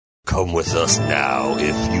Come with us now,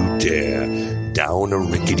 if you dare, down a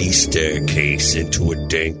rickety staircase into a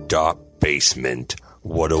dank, dark basement.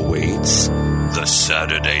 What awaits? The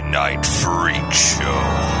Saturday Night Freak Show.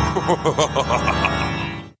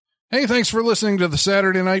 Hey, thanks for listening to the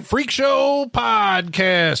Saturday Night Freak Show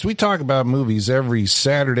podcast. We talk about movies every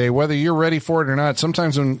Saturday, whether you're ready for it or not.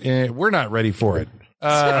 Sometimes when we're not ready for it.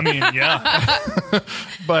 Yeah.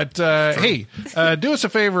 But hey, do us a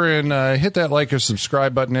favor and hit that like or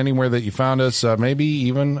subscribe button anywhere that you found us, maybe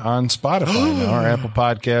even on Spotify now, or Apple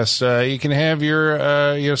Podcasts. You can have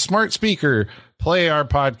your smart speaker play our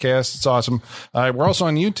podcast. It's awesome. We're also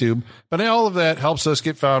on YouTube, but all of that helps us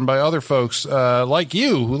get found by other folks like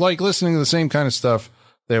you who like listening to the same kind of stuff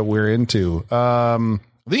that we're into.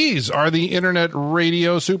 These are the Internet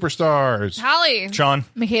Radio Superstars. Holly. Sean.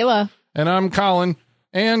 Michaela. And I'm Colin.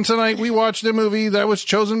 And tonight we watched a movie that was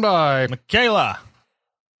chosen by Michaela.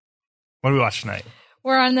 What do we watch tonight?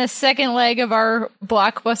 We're on the second leg of our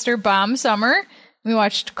blockbuster bomb summer. We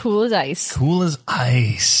watched Cool as Ice. Cool as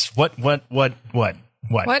Ice. What? What? All right.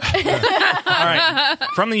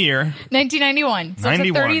 From the year 1991. So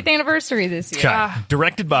 91. it's the 30th anniversary this year. Okay.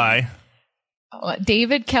 Directed by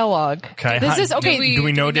David Kellogg. Okay. This is okay. Do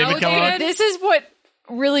we know David Kellogg? This is what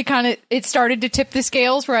really kind of it started to tip the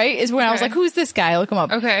scales, right? Is when I was like, who's this guy? Look him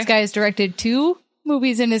up. Okay. This guy has directed 2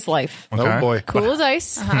 movies in his life. Okay. Oh boy. Cool as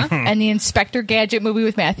Ice and the Inspector Gadget movie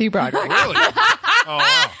with Matthew Broderick. Really? Oh,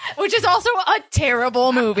 wow. Which is also a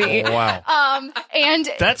terrible movie. Oh, wow.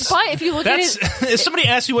 But if you look at it, if somebody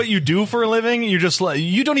asks you what you do for a living, you're just like,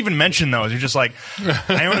 you don't even mention those. You're just like,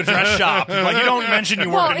 I own a dress shop. Like, you don't mention you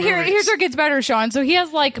work in movies. here's where it gets better, Sean. So he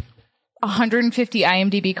has like 150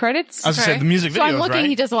 IMDb credits. I was going to say the music videos, So I'm looking. right?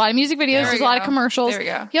 He does a lot of music videos. Does a lot of commercials. There we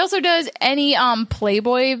go. He also does any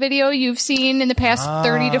Playboy video you've seen in the past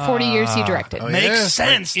 30 to 40 years. He directed. Makes yeah,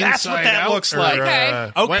 sense. like That's what Inside that Out looks or, like.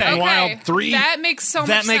 Okay. Wet n' Wild 3. That makes so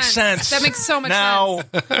much sense. That makes so much now,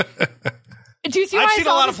 sense. Do you see why I've I seen a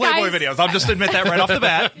saw lot this of Playboy guy's- videos. I'll just admit that right off the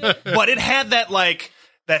bat. But it had that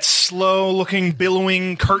slow-looking,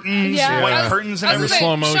 billowing curtains, Yeah. white I was- curtains, I and was everything.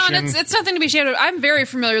 gonna say, slow motion. Sean, it's nothing to be ashamed of. I'm very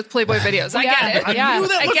familiar with Playboy videos. I Yeah. get it. Yeah. I knew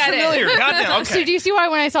that I looked get it. familiar. Goddamn. Okay. So do you see why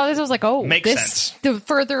when I saw this, I was like, oh, Makes sense. The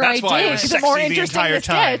further That's why it I was dig, sexy the more the interesting entire this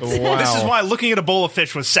time. gets. Wow. This is why looking at a bowl of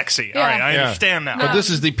fish was sexy. All Yeah. right, I Yeah. understand now. But this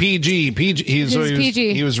is the PG. This is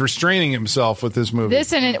PG. He was restraining himself with this movie.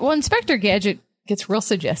 This and it. Well, Inspector Gadget gets real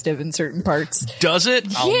suggestive in certain parts. Does it?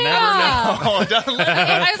 I'll Yeah. never know. Doesn't it?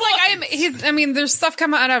 I was like, there's stuff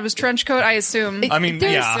coming out of his trench coat, I assume. I mean,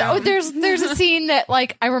 yeah. There's a scene that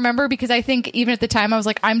like I remember because I think even at the time I was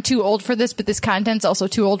like, I'm too old for this, but this content's also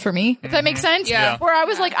too old for me. If that makes sense. Yeah. Where I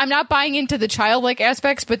was like, I'm not buying into the childlike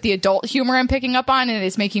aspects, but the adult humor I'm picking up on and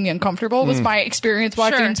it's making me uncomfortable was my experience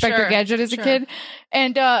watching Sure, Inspector sure, Gadget as a sure. kid.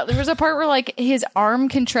 And there was a part where like his arm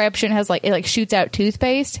contraption has like it like shoots out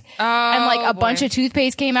toothpaste, and like a bunch of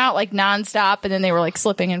toothpaste came out like nonstop, and then they were like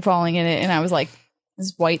slipping and falling in it, and I was like,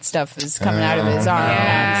 this white stuff is coming out of his arm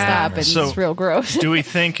nonstop, and So- it's real gross. Do we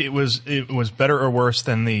think it was better or worse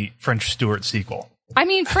than the French Stewart sequel? I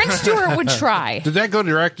mean, French Stewart would try. Did that go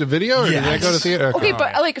direct to video or did that go to theater? Okay,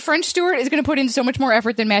 but like French Stewart is going to put in so much more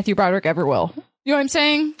effort than Matthew Broderick ever will. You know what I'm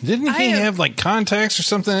saying? Didn't he have like contacts or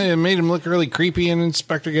something that made him look really creepy in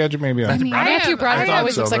Inspector Gadget? Maybe I mean, Matthew Broderick I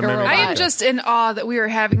always thought looks so, like a but maybe robot. I am just in awe that we are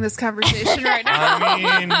having this conversation right now.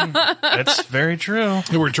 I mean, that's very true.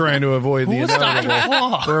 We're trying to avoid the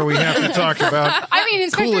inevitable where we have to talk about. I mean,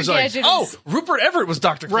 Inspector Cool as Ice. Gadget. Oh, Is, Rupert Everett was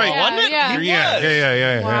Dr. Claw, Right. wasn't it? Yeah. He Yeah, was.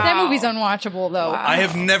 yeah. that movie's unwatchable though. I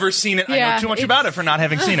have never seen it. I Yeah, know too much it's- about it for not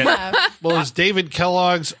having seen it. Well, is David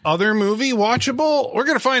Kellogg's other movie watchable? We're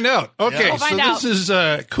going to find out. Okay, We'll so find out. this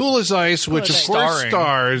is Cool as Ice, which of as Ice. course Starring.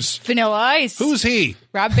 stars. Vanilla Ice. Who's he?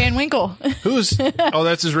 Rob Van Winkle? Who's? Oh,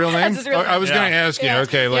 that's his real name. That's his real Oh, I was name. going to ask you. Yeah.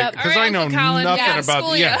 Okay, like Yep. because All I right, know Uncle Colin. nothing Yeah, about.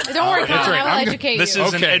 school Yeah, you. Don't worry, that's Colin, right. I'll I'm gonna- educate This you.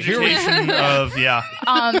 is Okay, an here we- education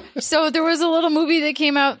of, So there was a little movie that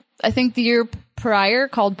came out, I think the year prior,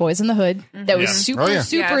 called Boys in the Hood. That was Yeah. super, Oh, yeah.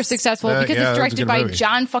 super Yes. successful because yeah, it's that was a directed good by movie.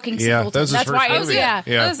 John fucking Yeah, Singleton. that was his That's first why. movie. Yeah,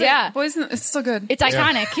 Yeah. That was it. Yeah. Boys, it's still good. it's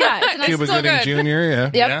iconic. Yeah, it's a nice Cuba still Gooding good. Jr. Yeah.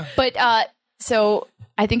 Yep. Yeah. But so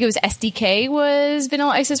I think it was SDK was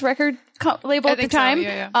Vanilla Ice's record label I at the think so, time.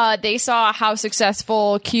 yeah. They saw how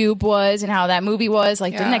successful Cube was and how that movie was.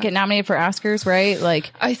 Like, didn't Yeah. that get nominated for Oscars? Right?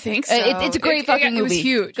 Like, I think so. it's a great fucking movie. It was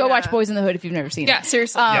huge. Go yeah. watch Boys in the Hood if you've never seen Yeah, it.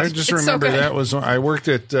 seriously. I just It's so remember good. that was I worked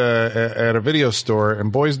at a video store,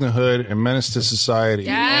 and Boys in the Hood and Menace to Society.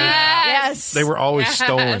 Yes. They were always Yes.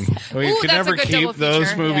 stolen. We Ooh, could that's a never good keep double those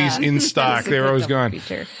feature. movies Yeah. in stock. It's a They were good always double gone.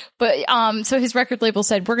 feature. But so his record label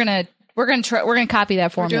said, we're gonna We're gonna copy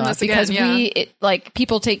that formula doing this because again,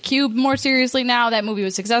 people take Cube more seriously now. That movie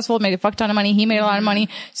was successful, made a fuck ton of money. He made a lot of money.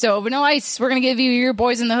 So Vanilla Ice, we're gonna give you your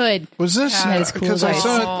Boys in the Hood. Was this That is cool because I as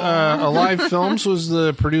saw it? Alive Films was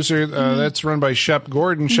the producer. That's run by Shep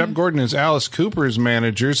Gordon. Shep Gordon is Alice Cooper's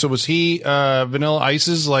manager. So was he Vanilla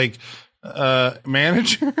Ice's manager?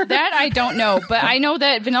 That I don't know, but I know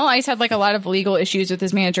that Vanilla Ice had like a lot of legal issues with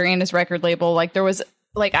his manager and his record label. Like there was.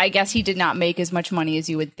 Like, I guess he did not make as much money as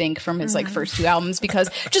you would think from his, like, first 2 albums because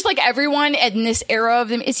just like everyone in this era of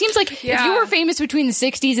them, it seems like if you were famous between the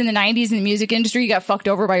 60s and the 90s in the music industry, you got fucked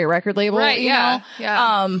over by your record label. Right, you know?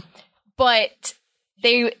 But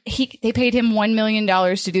they paid him $1 million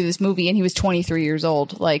to do this movie and he was 23 years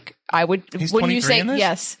old. Like, He's wouldn't you 23 say in this?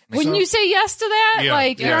 yes? Wouldn't you say yes to that? Yeah,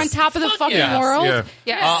 Like, you're on top of the fucking world. Yeah.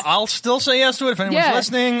 Yes. I'll still say yes to it. If anyone's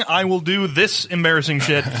listening, I will do this embarrassing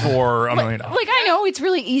shit for $1 million. Like, I know it's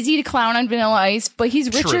really easy to clown on Vanilla Ice, but he's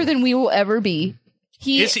richer True. than we will ever be.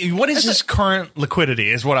 What is his current liquidity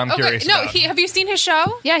is what I'm curious about. have you seen his show?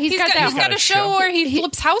 Yeah, he's got that. He's got a show where he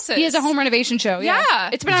flips houses. He has a home renovation show. Yeah.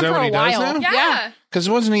 It's been Is on that for what a he does while. now? Yeah. Because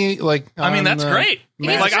wasn't he like? I mean, that's great.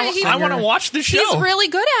 Masked I want to Singer? watch the show. He's really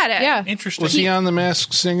good at it. Yeah. Interesting. Was he on the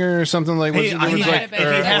Masked Singer or something like? Hey, there was he like, had- if he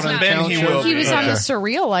hasn't on a been, talent he show? will He was on Okay. the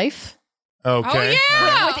Surreal Life Okay. Oh,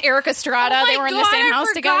 yeah. with Eric Estrada. Oh my They were in the God, same house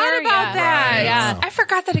I together. forgot about that. Right. Yeah. I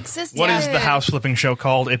forgot that existed. What is the house flipping show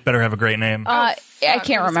called? It better have a great name. I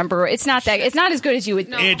can't remember. It's not as good as you would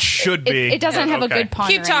think. It should be. It doesn't have a Okay. good pun.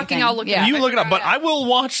 Keep or talking, anything. I'll look it Yeah. up. You look it up, but Yeah. I will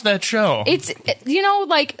watch that show. It's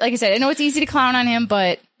like I said, I know it's easy to clown on him,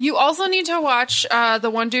 but You also need to watch the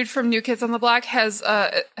one dude from New Kids on the Block has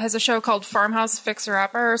a show called Farmhouse Fixer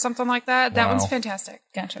Upper or something like that. That Wow. one's fantastic.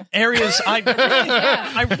 gotcha. Areas I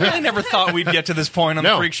really never thought we'd get to this point on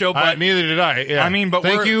the Freak Show, but neither did I. Yeah. I mean, but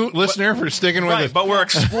thank we're- you, listener, for sticking with right, us. but we're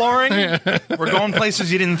exploring. We're going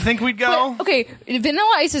places you didn't think we'd go. Okay,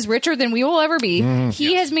 Vanilla Ice is richer than we will ever be.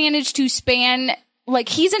 He has managed to span. Like,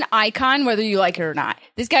 he's an icon, whether you like it or not.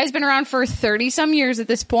 This guy's been around for 30-some years at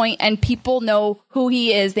this point, and people know who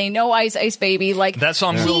he is. They know Ice Ice Baby. Like, That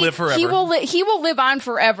song will live forever. He will live on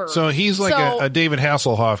forever. So he's like a David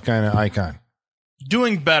Hasselhoff kind of icon.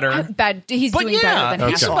 Doing better. He's But doing yeah, better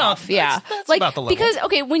than that's Hasselhoff. about- Yeah, that's like about the level. because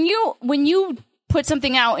when you put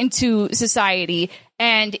something out into society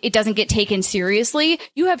and it doesn't get taken seriously,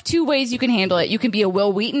 you have two ways you can handle it. You can be a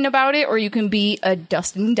Will Wheaton about it, or you can be a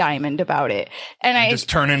Dustin Diamond about it. And Just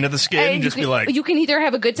turn into the skid and just be like, you can either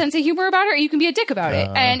have a good sense of humor about it, or you can be a dick about it.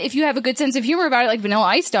 And if you have a good sense of humor about it, like Vanilla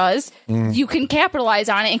Ice does, you can capitalize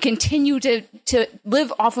on it and continue to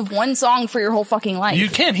live off of one song for your whole fucking life. you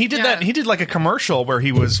can. He did that. He did like a commercial where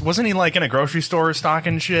he wasn't he like in a grocery store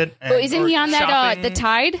stocking shit? And, But isn't he on that shopping?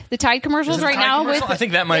 the Tide commercials Is it right Tide now? commercial? With I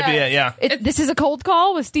think that might be it. Yeah. This is a cold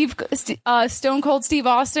call with Stone Cold Steve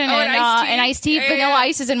Austin Oh, and Ice-T. and Ice-T. Yeah, Vanilla yeah.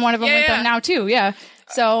 Ice is in one of them Yeah, with yeah. them now too. Yeah.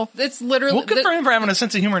 So It's literally Well, good for him for having a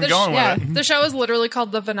sense of humor and going yeah. with it. The show is literally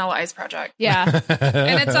called The Vanilla Ice Project, yeah,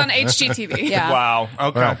 and it's on HGTV. yeah. Wow.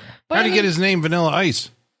 Okay. Wow. But How I did he mean- get his name, Vanilla Ice?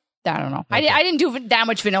 I don't know. I didn't do that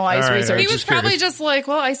much Vanilla Ice All right, research. He was Just probably curious. just like,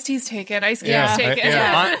 well, Ice-T's taken, Ice Cube's Yeah. taken.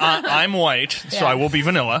 Yeah. I'm white, so Yeah. I will be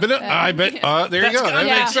vanilla. I bet. There you go. That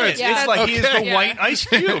Yeah. makes sense. Yeah. It's like he is the Yeah. white ice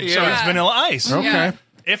cube, so Yeah. it's vanilla ice. Okay. Yeah.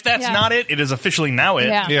 If that's Yeah. not it, it is officially now it.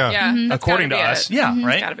 Yeah. Yeah. Yeah, that's According to gotta be us. it. Yeah,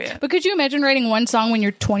 right? Gotta be it. But could you imagine writing one song when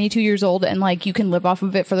you're 22 years old and like you can live off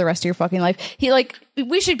of it for the rest of your fucking life?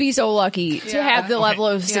 We should be so lucky to Yeah. have the level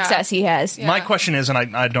of success he has. My question is, and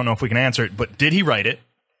I don't know if we can answer it, but did he write it?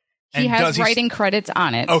 He And has does writing credits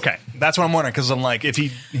on it. Okay, that's what I'm wondering, because I'm like, if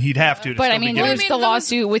he'd have to. But still I mean, be there's getting- the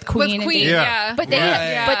lawsuit with Queen. and David. Yeah. But they,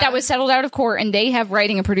 Yeah. but that was settled out of court, and they have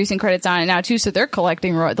writing and producing credits on it now too. So they're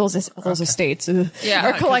collecting those estates. Yeah.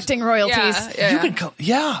 are collecting royalties. Yeah, yeah. You can call,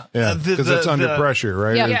 yeah. Yeah. Because it's under pressure,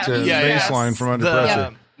 right? Yeah. It's a Yeah. baseline from under The,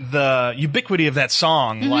 pressure. the ubiquity of that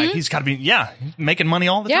song, like he's got to be, making money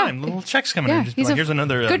all the Yeah. time. Little checks coming Yeah, in. Just be like, here's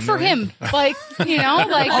another. good for million. him. Like he's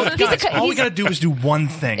Guys, all we he's got to do is do one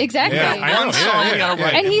thing. exactly. Yeah, I know. One song we gotta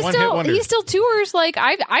write. And he One hit still wonder. he still tours. Like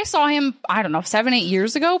I saw him, I don't know, 7-8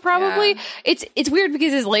 years ago probably. Yeah. It's weird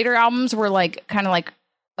because his later albums were like kind of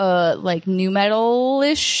like new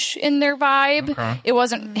metal-ish in their vibe. Okay. It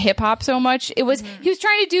wasn't hip hop so much. It was he was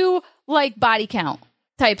trying to do like Body Count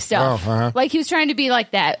type stuff. Oh, uh-huh. Like he was trying to be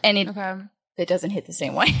like that, and Okay. it doesn't hit the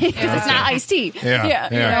same way because it's not Ice-T. Yeah, yeah, yeah.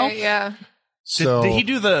 you know. Right, yeah. So Did he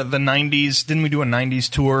do the 90s? Didn't we do a 90s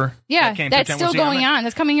tour? Yeah, That came that's through? still Was he on going that? on.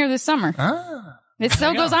 That's coming here this summer. Ah. It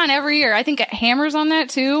still goes on every year. I think Hammer's on that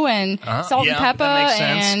too, and Salt and Pepper, that makes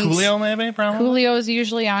sense. and Coolio maybe, probably. Coolio's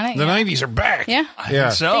usually on it. The 90s are back. Yeah. I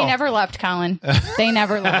think so. They never left, Colin. They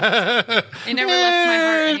never left. They never left my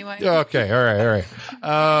heart anyway. Okay, all right.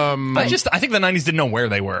 I think the 90s didn't know where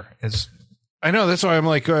they were. I know, that's why I'm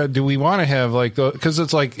like, do we want to have like the, because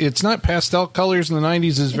it's like, it's not pastel colors in the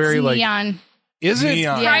 90s is very It's like, neon. is it?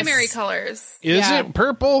 Neon. Yes. Primary colors. Is Yeah. it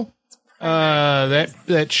purple?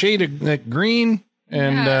 That shade of that green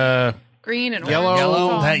and Green and Yellow.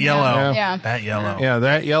 Yellow. That yellow. Yeah. That yellow.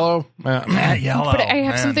 that yellow. That yellow. But I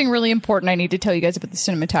have man. something really important I need to tell you guys about the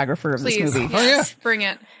cinematographer of Please. this movie. Yes, bring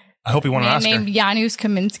it. I hope he won an Man Oscar. named Janusz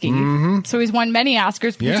Kaminski. So he's won many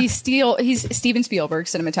Oscars because Yeah. he's Steven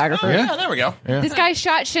Spielberg's cinematographer. Yeah, there we go. This guy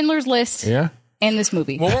shot Schindler's List Yeah. and this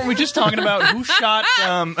movie. Well, weren't we just talking about who shot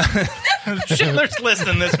Schindler's List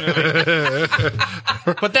in this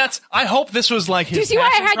movie? But I hope this was like his Do you see why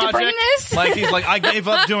I passion had to bring project. this? Like, he's like, I gave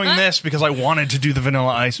up doing this because I wanted to do the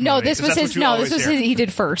Vanilla Ice movie. No, this 'Cause was that's his. what you No, always this was hear. his. He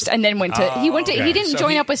did first, and then went to. He went to. okay. He didn't So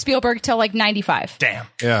join he- up with Spielberg till like 95. Damn.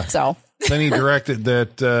 Yeah. So Then he directed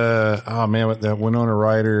that, oh man, what that Winona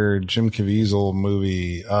Ryder, Jim Caviezel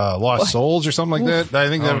movie, Lost Souls or something like that. I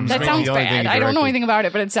think that was that maybe sounds the only thing bad. he I don't know directed. anything about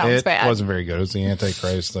it, but it sounds It bad. wasn't very good. It was the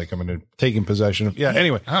Antichrist, like I'm going to taking possession of. Yeah.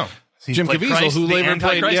 Anyway. Oh. He Jim played Caviezel, Christ, who the later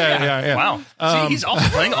played. Antichrist? Yeah. Wow. See, he's also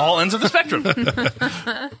playing all ends of the spectrum.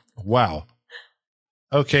 Wow.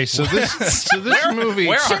 Okay, so this movie.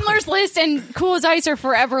 where are- Schindler's List and Cool as Ice are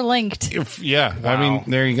forever linked. Yeah, I mean,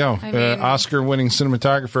 there you go. mean- Oscar-winning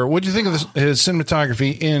cinematographer. What do you think of his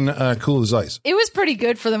cinematography in Cool as Ice? It was pretty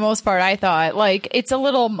good for the most part, I thought. Like, it's a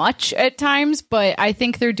little much at times, but I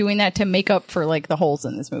think they're doing that to make up for, like, the holes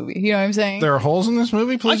in this movie. You know what I'm saying? There are holes in this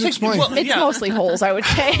movie. Please I think- explain. well, It's yeah. mostly holes, I would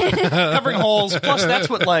say. Covering holes. Plus, that's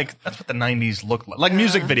what the 90s looked like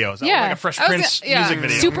music videos. That was Yeah. like a Fresh I was Prince gonna- yeah. music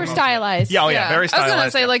video. Super stylized. Yeah, oh yeah, very I was stylized. gonna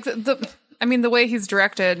say, like, the way he's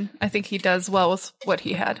directed, I think he does well with what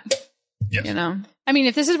he had. Yes. You know, I mean,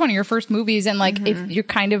 if this is one of your first movies and, like, if you're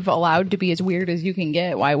kind of allowed to be as weird as you can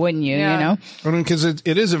get, why wouldn't you, Yeah. you know? I mean, because it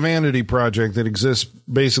is a vanity project that exists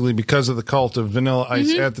basically because of the cult of Vanilla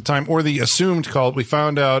Ice at the time, or the assumed cult. We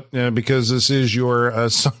found out because this is your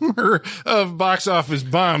summer of box office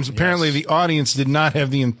bombs. Apparently, the audience did not have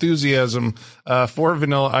the enthusiasm for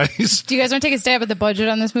Vanilla Ice. Do you guys want to take a stab at the budget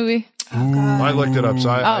on this movie? I looked it up, so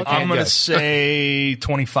I okay. can't I'm going to guess. say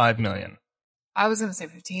 25 million. I was gonna say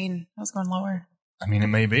 15. I was going lower. I mean, it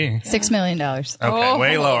may be. $6 million. Okay,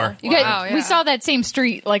 way lower. You guys, Wow, yeah. we saw that same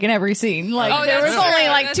street like in every scene. Like Oh, there that's was only true.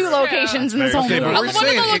 like That's 2 true. locations in this whole Okay, movie. but One we're of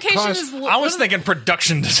saying the it locations cost- is. I was thinking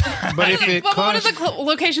production design. But if it But one of cost, the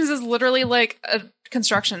locations is literally like a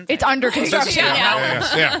construction. It's under construction.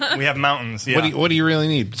 Yeah. yeah. we have mountains. Yeah. What do you really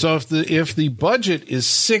need? So if the budget is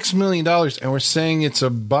 $6 million and we're saying it's a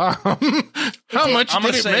bomb, how much I'm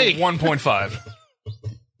did going to it say make? 1.5.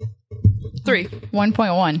 3.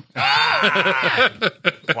 1.1.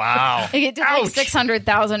 Wow. It did like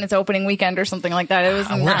 600,000 its opening weekend or something like that. It was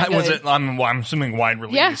Where not was good. it? I'm assuming wide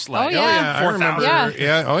release. Yeah. Like, Oh, yeah. I remember. 4,000.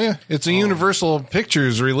 Yeah. Oh yeah, it's a Universal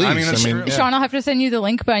Pictures release. I mean, that's true. yeah. Sean, I'll have to send you the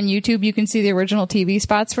link, but on YouTube you can see the original TV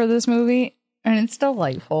spots for this movie. And it's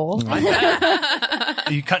delightful.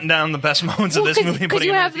 Are you cutting down the best moments of this movie? and Because putting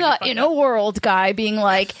you it in have the the TV in a world guy being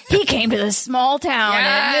like, he came to this small town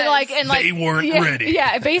Yes. and like They weren't yeah, ready.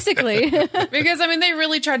 Yeah, basically. Because I mean, they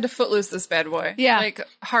really tried to footloose this bad boy. Yeah. like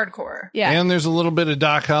hardcore. Yeah. And there's a little bit of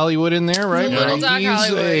Doc Hollywood in there, right? There's a little Where Doc he's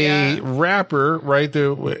Hollywood, a yeah. rapper, right?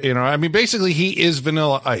 I mean, basically, he is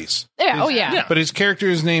Vanilla Ice. Yeah, oh yeah. But his character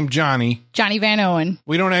is named Johnny. Johnny Van Owen.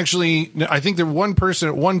 We don't actually. I think that one person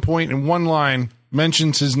at one point in one line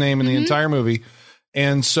mentions his name in the entire movie,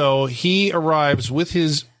 and so he arrives with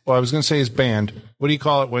his. Well, I was going to say his band. What do you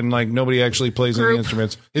call it when like nobody actually plays any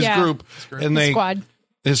instruments? His Yeah. group, and they Squad.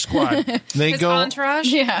 his squad. They His go entourage.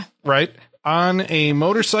 Yeah. right on a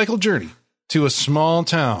motorcycle journey to a small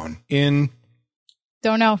town in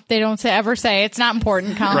Don't know. They don't ever say. It's not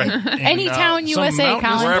important, Colin. Right. Any town some USA, mountainous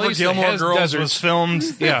Colin. Wherever place that Gilmore has Girls deserts. was filmed.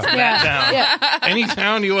 yeah, Yeah. Down. Yeah. any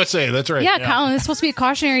town USA. That's right. Yeah, Colin, it's supposed to be a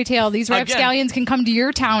cautionary tale. These Again. rapscallions can come to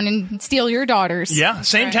your town and steal your daughters. Yeah,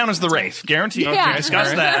 same town as the Wraith. Guaranteed. Yeah. We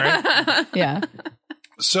discussed that. Right? Yeah.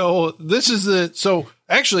 So this is so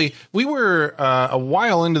actually we were a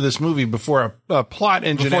while into this movie before a plot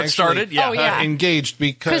engine Before it actually, started? Yeah. Oh, yeah. engaged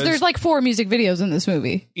because Because there's like 4 music videos in this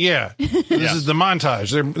movie. yeah, this is the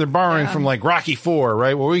montage. They're borrowing from like Rocky IV,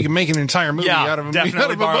 right? Where we can make an entire movie Yeah, out of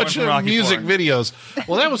definitely a borrowing bunch from of Rocky music IV. videos.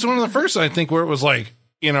 Well, that was one of the first I think where it was like,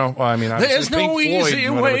 you know, well, I mean, obviously There's no Pink Floyd easy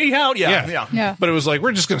and whatever. way out. Yeah. Yeah. But it was like,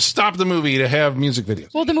 we're just going to stop the movie to have music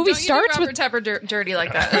videos. Well, the movie Don't you starts do with Robert Tepper dirty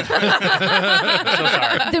like that.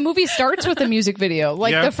 the movie starts with a music video.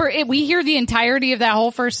 Like Yeah. we hear the entirety of that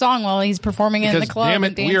whole first song while he's performing in Because, the club. damn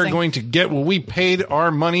and it, dancing. we are going to get what we paid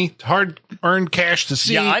our money, hard-earned cash to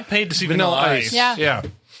see. Yeah, I paid to see Vanilla Ice. Yeah. Yeah.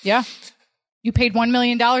 Yeah. You paid $1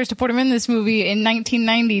 million to put him in this movie in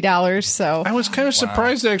 $1990. So I was kind of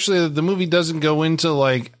surprised, actually, that the movie doesn't go into,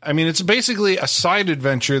 like, I mean, it's basically a side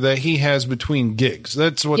adventure that he has between gigs.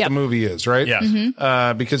 That's what Yep. the movie is, right?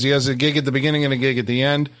 Yes. Because he has a gig at the beginning and a gig at the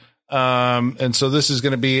end. And so this is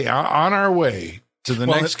going to be on our way to the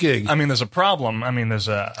next gig. I mean, there's a problem. I mean, there's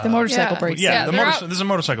a the motorcycle Yeah. breaks. yeah. they're There's a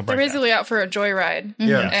motorcycle They're break. basically out for a joyride,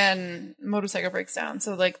 Yeah. and motorcycle breaks down.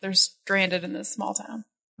 So like they're stranded in this small town,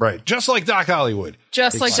 Right. Just like Doc Hollywood.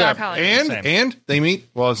 just like Doc Except- Hollywood. Same. And they meet,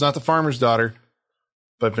 well, it's not the farmer's daughter,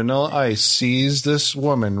 but Vanilla Ice sees this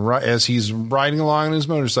woman as he's riding along on his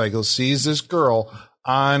motorcycle, sees this girl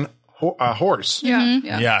on a horse. Yeah,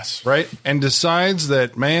 yeah. Yes. Right? And decides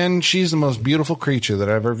that, man, she's the most beautiful creature that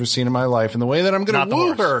I've ever seen in my life. And the way that I'm going Not to the woo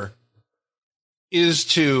horse. her is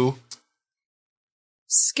to,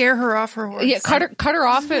 Scare her off her horse. Yeah, cut her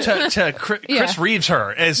off. To Chris Yeah. Reeves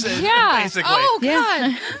her as Yeah. basically. Oh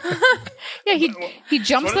Yeah. God! Yeah, he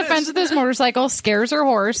jumps what the it fence is. with his motorcycle, scares her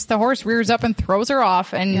horse. The horse rears up and throws her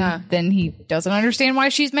off, and Yeah. then he doesn't understand why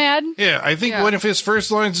she's mad. yeah, I think Yeah. one of his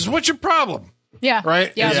first lines is, "What's your problem?" Yeah,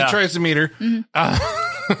 Right? Yeah, As Yeah. he tries to meet her.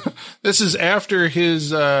 This is after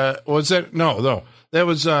his, was that? No. That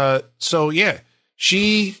was, so yeah,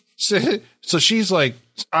 she said, so she's like,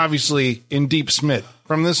 obviously in deep smit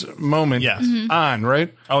from this moment Yes. on,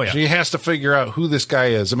 right? Oh, yeah. She has to figure out who this guy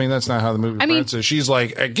is. I mean, that's not how the movie starts. So she's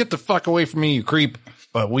like, get the fuck away from me, you creep.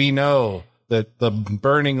 But we know that the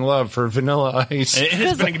burning love for Vanilla Ice. It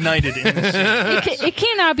has been ignited in this scene. It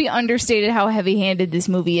cannot be understated how heavy-handed this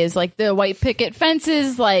movie is. Like the white picket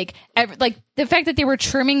fences, like the fact that they were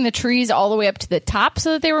trimming the trees all the way up to the top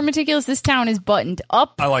so that they were meticulous. This town is buttoned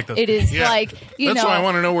up. I like those. It is Yeah. like That's why I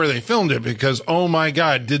want to know where they filmed it, because oh my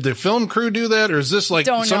god, did the film crew do that, or is this like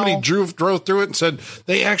Don't somebody know. drove through it and said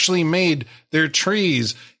they actually made their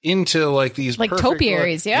trees into like these like perfect,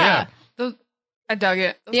 topiaries. Yeah. I dug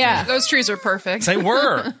it. Yeah. Those trees are perfect. They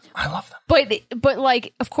were. I love them. But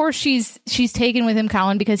like, of course she's taken with him,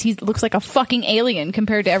 Colin, because he looks like a fucking alien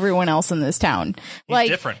compared to everyone else in this town. Like,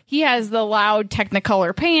 different. He has the loud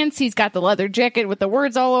Technicolor pants. He's got the leather jacket with the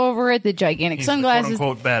words all over it, the gigantic He's sunglasses. the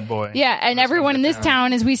quote-unquote bad boy. Yeah, and everyone in this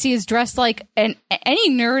town, as we see, is dressed like any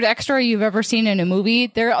nerd extra you've ever seen in a movie.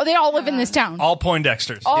 They all live in this town. All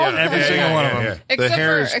Poindexters. All of Every them. single one of them. The Except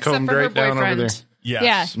hair for- is except combed for her right down over there. boyfriend.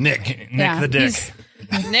 Yes. Yeah. Nick Yeah, the Dick. he's-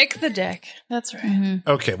 Nick the Dick. That's right.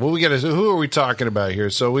 Okay, well, we got to. Who are we talking about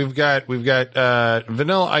here? So we've got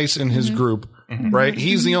Vanilla Ice in his group, right?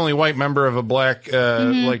 He's the only white member of a black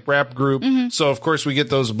like rap group. So of course we get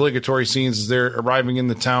those obligatory scenes as they're arriving in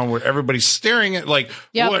the town where everybody's staring at like,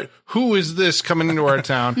 Yep. what? Who is this coming into our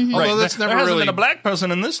town? Although that's there never hasn't really. been a black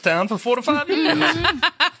person in this town for 4 to 5 years.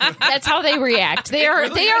 That's how they react. They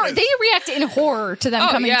react in horror to them Oh,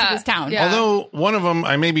 coming yeah. to this town. Yeah. Although one of them,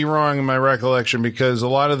 I may be wrong in my recollection, because a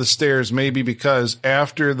lot of the stairs may be because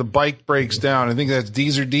after the bike breaks down, I think that's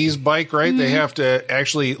D's or D's bike, right? They have to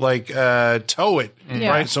actually like tow it, Yeah.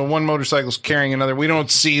 right? So one motorcycle's carrying another. We don't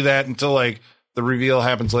see that until like the reveal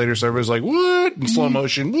happens later. So everybody's like, what? In slow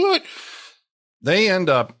motion, what? They end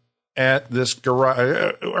up at this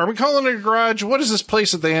garage. Are we calling it a garage? What is this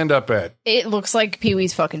place that they end up at? It looks like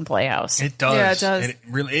Pee-wee's fucking Playhouse. It does. Yeah, it does. It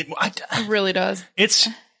really. It really does. It's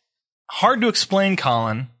hard to explain,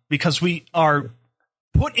 Colin, because we are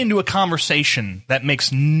put into a conversation that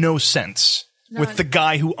makes no sense with the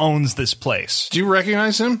guy who owns this place. Do you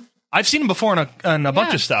recognize him? I've seen him before in a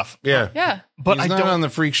bunch of stuff. Yeah. Yeah. But He's I not don't. on the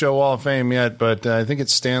Freak Show Wall of Fame yet, but I think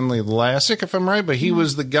it's Stanley Lassick, if I'm right. But he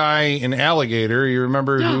was the guy in Alligator. You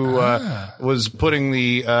remember who was putting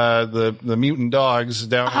the mutant dogs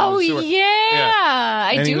down? Oh in the sewer. yeah,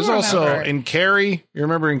 I And do he was remember. also in Carrie. You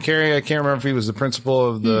remember in Carrie? I can't remember if he was the principal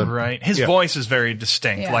of the. Right. His Yeah. voice is very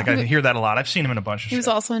distinct. Yeah. Like, I hear that a lot. I've seen him in a bunch of He was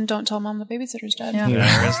shit. also in Don't Tell Mom the Babysitter's Dead. Yeah.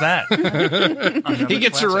 There is that. He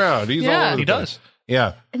gets Classic. around. He's all Yeah. over the He place. does.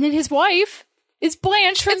 Yeah. And then his wife is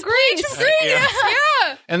Blanche from Grease. Yeah.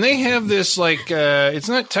 And they have this like it's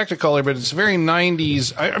not Technicolor, but it's very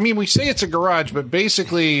 90s. I mean, we say it's a garage, but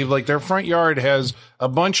basically, like their front yard has a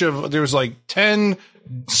bunch of. There's like 10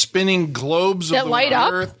 spinning globes That of the light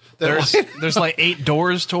up? Earth. That light- There's like 8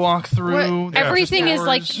 doors to walk through. Everything is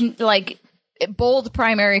Doors. like bold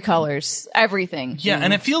primary colors, everything. Yeah,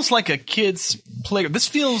 and it feels like a kid's playground. This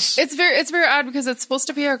feels... It's very odd because it's supposed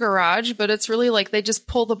to be a garage, but it's really like they just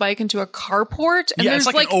pull the bike into a carport. And Yeah, there's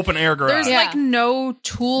it's like an open air garage. There's like no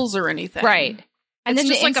tools or anything. Right. And It's then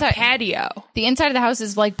just the like inside, a patio. the inside of the house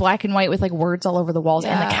is like black and white with like words all over the walls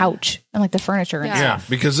and the Yeah. couch and like the furniture and Yeah. stuff.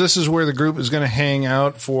 because this is where the group is going to hang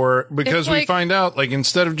out for, because It's we like- find out, like,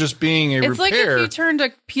 instead of just being a It's like repair, if you turned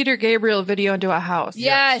a Peter Gabriel video into a house.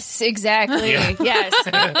 Yes, exactly. Yes.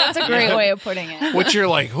 That's a great way of putting it. which you're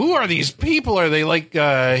like, who are these people? Are they like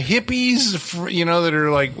hippies, that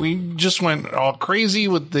are like, we just went all crazy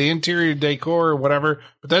with the interior decor or whatever,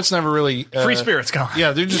 but that's never really... Free spirits, Colin.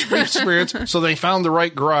 Yeah, they're just free spirits. So they found the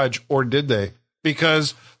right garage, or did they?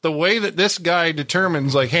 Because the way that this guy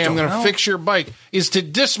determines, like, hey, I'm going to fix your bike, is to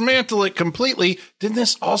dismantle it completely. Didn't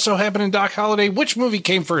this also happen in Doc Holliday? Which movie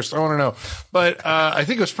came first? I want to know. But I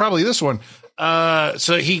think it was probably this one.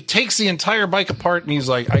 So he takes the entire bike apart, and he's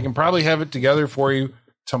like, I can probably have it together for you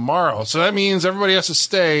tomorrow. So that means everybody has to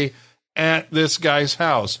stay at this guy's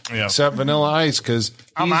house, Yeah. except Vanilla Ice, because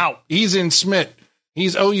I'm out. He's in Smith.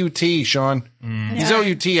 He's OUT, Sean. He's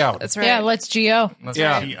OUT out. That's right. Yeah, let's Geo. That's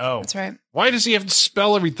Yeah. right. Oh. That's right. Why does he have to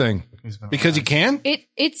spell everything? Because he can?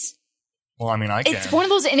 It's Well, I mean, I can. one of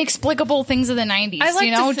those inexplicable things of the 90s. I like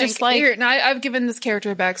to think, just like here, now I've given this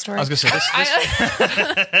character a backstory. I was going to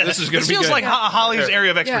say, This is going this to be feels good. like Holly's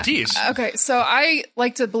area of Yeah. expertise. Okay, so I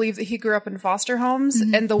like to believe that he grew up in foster homes,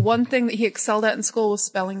 and the one thing that he excelled at in school was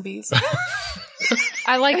spelling bees.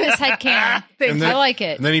 I like this headcanon. And then- I like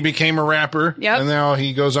it. And then he became a rapper. Yep. And now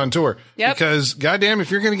he goes on tour. Yep. Because, goddamn, if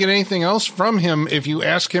you're going to get anything else from him, if you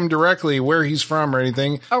ask him directly where he's from or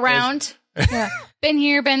anything. Around. Yeah, Been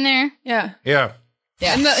here, been there. yeah. Yeah.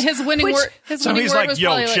 And his winning Which- word. His So winning he's word like, was yo,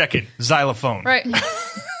 probably check it. Xylophone. Right.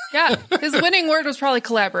 Yeah, his winning word was probably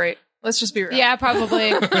collaborate. Let's just be real. Yeah,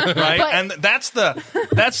 probably. Right? But- and that's the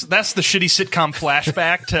shitty sitcom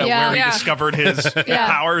flashback to Yeah. where he Yeah. discovered his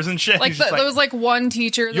powers and shit. Like He's just there was like one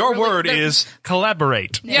teacher. that your really- word that- is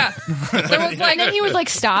collaborate. Yeah. There was like And then he was like,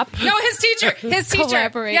 stop. no, his teacher.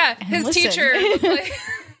 Collaborate Yeah, and his listen. teacher. Was like,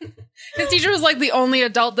 his teacher was like the only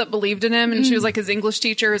adult that believed in him, and she was like his English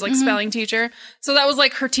teacher, his like spelling teacher. So that was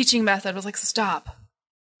like her teaching method. Was like stop,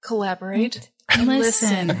 collaborate, and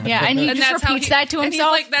listen. Yeah, and he And just that's how repeats he- that to and he's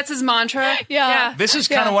himself. like that's his mantra. Yeah. This is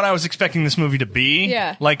kind of what I was expecting this movie to be.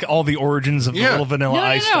 Yeah. Like all the origins of the Yeah. little Vanilla No, no,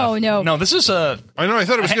 Ice no, stuff. no. No, this is a... I know. I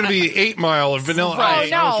thought it was going to be 8 Mile of Vanilla Right.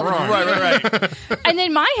 Ice. I was Oh, no. wrong. Right. And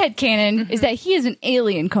then my headcanon is that he is an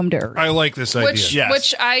alien come to Earth. I like this idea. Which Yes.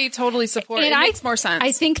 which I totally support. And It makes more sense.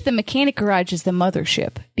 I think the mechanic garage is the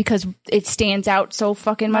mothership because it stands out so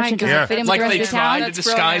fucking much My and doesn't God. fit in with Like the rest they of the town. tried to That's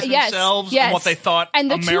disguise brilliant. themselves and what they thought and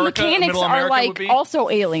the America, two mechanics Middle are America like would be. also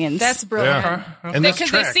aliens. that's brilliant. Yeah. And this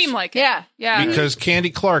Because they tracks. seem like it. Yeah. Yeah. Because Candy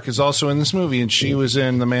Clark is also in this movie, and she was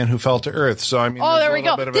in The Man Who Fell to Earth. So, I mean, Oh, there's there a we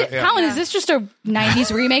little go. bit of a- yeah. Colin, is this just a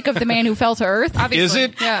 90s remake of The Man Who Fell to Earth? Obviously. Is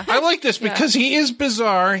it? Yeah. I like this because he is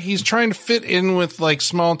bizarre. He's trying to fit in with like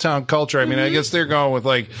small town culture. I mean, I guess they're going with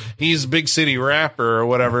like he's a big city rapper or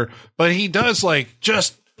whatever, but he does like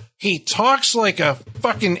just he talks like a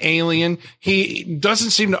fucking alien. He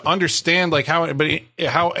doesn't seem to understand like how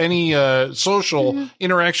any social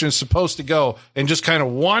interaction is supposed to go, and just kind of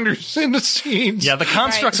wanders into scenes. Yeah, the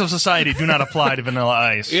constructs of society do not apply to Vanilla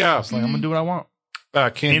Ice. Yeah. It's like, I'm going to do what I want.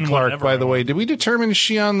 Candy In Clark, whatever by the I way. want. Did we determine is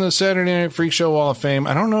she on the Saturday Night Freak Show Wall of Fame?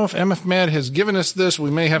 I don't know if MF Mad has given us this. We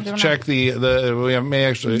may have to check we may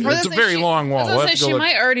actually. It's a very long wall. I We'll was have gonna to say go she look.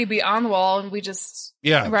 might already be on the wall, and we just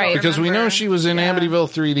Yeah, Right. because we know remember. she was in Yeah. Amityville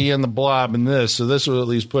 3D and The Blob and this, so this will at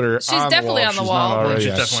least put her She's on definitely the wall. on the She's wall. not already, She's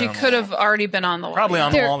yes. definitely she on the could have already been on the wall. Probably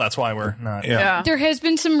on the There- wall. That's why we're not. Yeah. Yeah. There has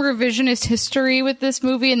been some revisionist history with this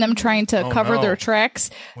movie and them trying to cover no. their tracks.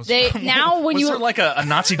 They now when Was you there like a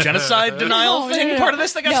Nazi genocide denial No, thing no, no. part of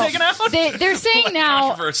this that got No. taken out? They're saying now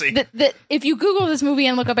Controversy. that if you Google this movie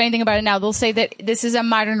and look up anything about it now, they'll say that this is a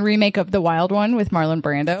modern remake of The Wild One with Marlon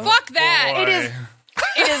Brando. Fuck that! Boy. It is.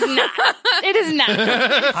 It is not. It is not.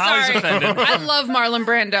 Holly's Sorry. offended. I love Marlon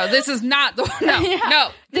Brando. This is not the no.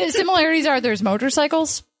 The similarities are there's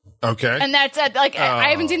motorcycles, Okay. and that's I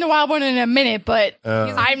haven't seen The Wild One in a minute, but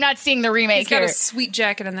I'm not seeing the remake He's got here. a sweet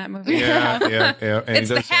jacket in that movie. yeah. And It's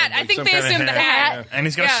he the does hat. have, I think some they kind of assumed the hat. And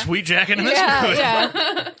he's got Yeah. a sweet jacket in this yeah, movie.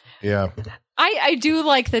 yeah. Yeah. I do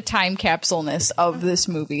like the time capsule-ness of this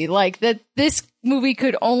movie. Like that this movie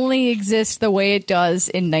could only exist the way it does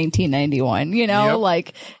in 1991, you know? Yep.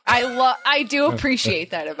 Like I do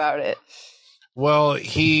appreciate that about it. Well,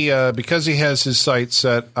 he because he has his sights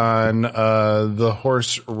set on the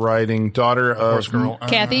horse riding daughter of Horse girl.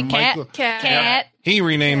 Kathy, Michael- cat. He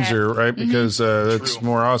renames her, right? Because that's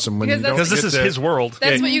more awesome when Because you don't Because this get is to- his world.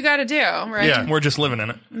 That's what you got to do, right? Yeah. We're just living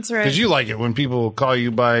in it. That's right. Because you like it when people call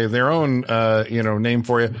you by their own, name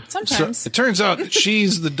for you. Sometimes. So it turns out that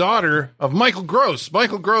she's the daughter of Michael Gross.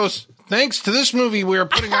 Michael Gross, thanks to this movie, we are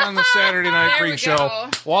putting on the Saturday Night There Freak we Show go.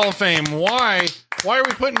 Wall of Fame. Why? Why are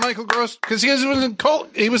we putting Michael Gross? Because he was in Cool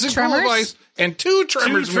Tremors? Ice and two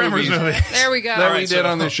Tremors movies There we go. that we right, did so-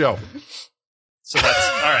 on this show. So that's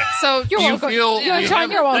all right. So You're You welcome. feel- You're, you Sean,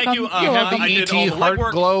 have- you're welcome. Thank you. You're welcome. I did ET all the heart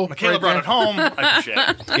legwork. glow Michaela right brought there. it home. I appreciate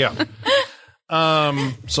it.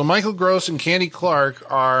 Yeah. So Michael Gross and Candy Clark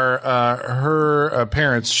are her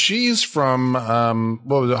parents. She's from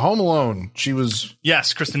what was it? Home Alone. She was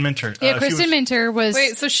Yes, Kristen Minter. Yeah, She Kristen was- Minter was.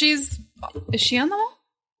 wait, so is she on the wall?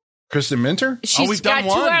 Kristen Minter. She's we've got done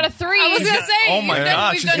one. 2 out of 3. I was gonna say. Oh my we've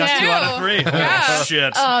god, we've she's done got 2 out of 3.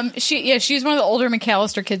 Yeah. Shit. she's one of the older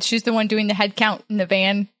McAllister kids. She's the one doing the head count in the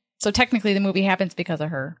van. So technically, the movie happens because of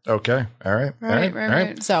her. Okay. All right.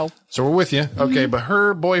 Right. So So we're with you. Okay, but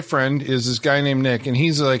her boyfriend is this guy named Nick, and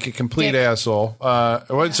he's like a complete Dick. asshole.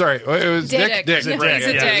 Sorry, it was Dick. Dick. Dick. Dick, He's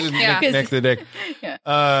a yeah. dick. Yeah. Nick the Dick.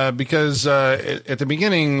 Because at the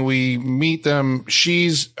beginning we meet them.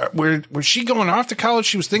 She's was she going off to college?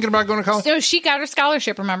 She was thinking about going to college no, she got her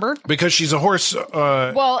scholarship. Remember? because she's a horse.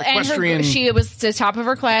 Well, and equestrian. she was the top of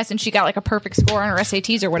her class, and she got like a perfect score on her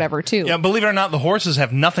SATs or whatever too. Yeah, believe it or not, the horses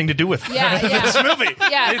have nothing to do with Yeah, yeah. this movie.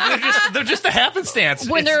 Yeah. They're just a happenstance.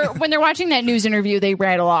 When they're watching that news interview, they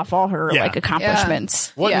rattle off all her Yeah. like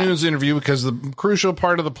accomplishments. What Yeah. news interview? Because the crucial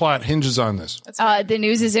part of the plot hinges on this. The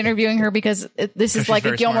news is interviewing her because this is she's like a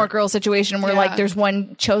very Gilmore smart. Girls situation where Yeah. like there's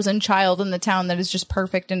one chosen child in the town that is just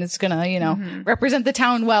perfect and it's gonna represent the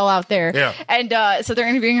town well out there. Yeah. And so they're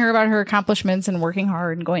interviewing her about her accomplishments and working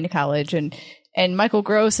hard and going to college and Michael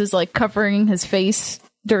Gross is like covering his face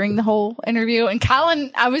during the whole interview. And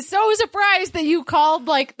Colin, I was so surprised that you called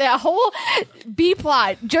like that whole B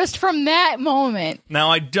plot just from that moment.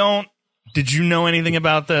 Now, did you know anything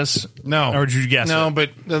about this? No, Or did you guess No, it?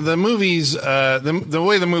 but the movies, the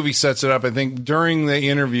way the movie sets it up, I think during the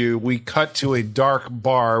interview we cut to a dark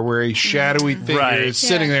bar where a shadowy figure Right. is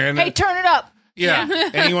sitting there, and Hey, turn it up.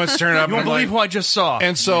 and he wants to turn it up. You won't and I'm believe who like, I just saw.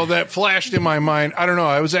 and so that flashed in my mind. I don't know.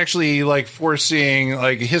 I was actually like foreseeing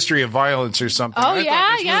like a history of violence or something. Oh, I thought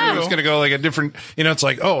yeah, this yeah. movie was going to go like a different. It's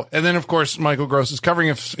like and then of course Michael Gross is covering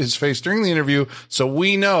his face during the interview, so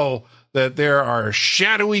we know that there are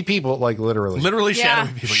shadowy people, like literally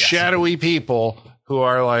Shadowy people. Yes. shadowy people who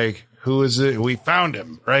are like, who is it? We found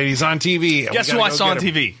him, right? He's on TV. Guess We who gotta I go saw on get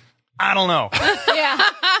him. TV? I don't know. Yeah.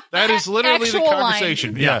 That is literally the Actual line.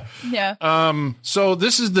 conversation. Yeah. Yeah. So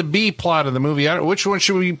this is the B plot of the movie. Which one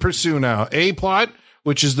should we pursue now? A plot,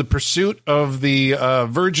 which is the pursuit of the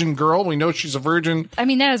virgin girl. We know she's a virgin. I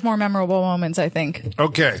mean, that has more memorable moments, I think.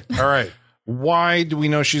 Okay. All right. Why do we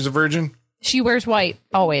know she's a virgin? She wears white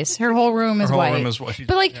always. Her whole room is whole white. room is white.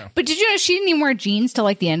 But but did you know she didn't even wear jeans till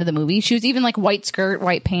like the end of the movie? She was even like white skirt,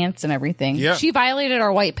 white pants, and everything. Yeah. She violated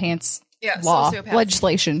our white pants law sociopath.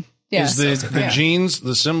 legislation. Yeah. Is the jeans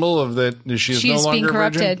the symbol of that she is no She's being longer a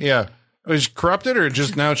virgin? corrupted. Yeah. Is she corrupted or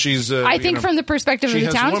just now she's I think from the perspective of she the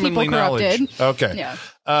has townspeople womanly corrupted. knowledge. Okay. Yeah.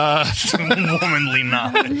 Womanly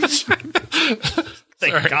knowledge.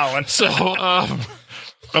 Thank Colin. So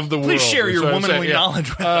of the world. Please share is your what I'm womanly saying. Yeah. knowledge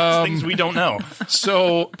with us, things we don't know.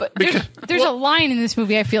 So But there's a line in this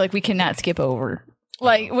movie I feel like we cannot skip over.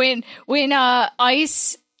 Like when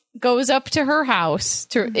Ice goes up to her house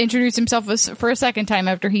to introduce himself for a second time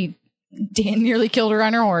after he nearly killed her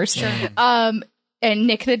on her horse. Sure. And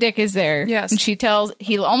Nick the Dick is there. Yes. And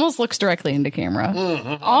he almost looks directly into camera.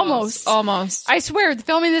 Almost. Almost. I swear,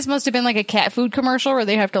 filming this must have been like a cat food commercial where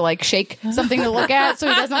they have to like shake something to look at so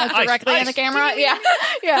he doesn't look directly in the camera. Yeah.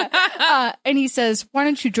 Yeah. And he says, why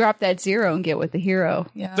don't you drop that 0 and get with the hero?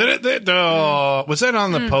 Yeah. Was that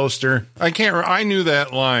on the poster? I can't. I knew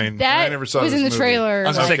that line. and I That never saw was this in the movie. trailer. I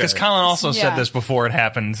was going to say, Okay. because Colin also said Yeah. this before it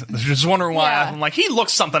happened. I was just wondering why. Yeah. I'm like, he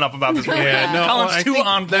looks something up about this movie. Yeah, no, Colin's I too think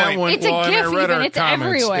on that point. one- It's a and I GIF read even. our It's comments.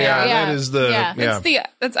 everywhere. Yeah, Yeah. that is the. Yeah. Yeah.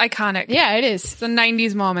 That's iconic. Yeah, it is. It's a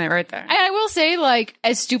 90s moment right there. And I will say, like,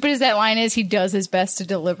 as stupid as that line is, he does his best to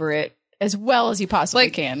deliver it as well as he possibly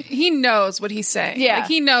can. He knows what he's saying. Yeah. Like,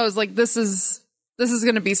 he knows, like, this is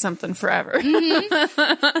going to be something forever.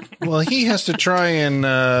 Well, he has to try and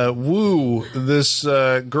woo this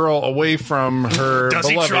girl away from her Does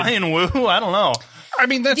beloved. he try and woo? I don't know. I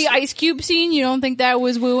mean, that's The Ice Cube scene, you don't think that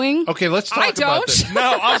was wooing? okay. Let's talk about this. No,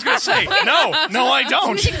 I was going to say, no, I You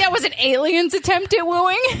don't. think that was an alien's attempt at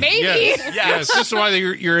wooing? Maybe. Yes, this is why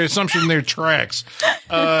your assumption there tracks.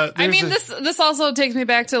 I mean, this also takes me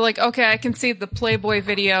back to like, okay, I can see the Playboy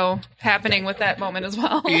video happening with that moment as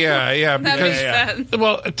well. Yeah, That because makes sense.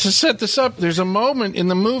 well, to set this up, there's a moment in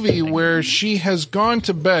the movie where she has gone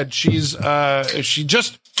to bed. She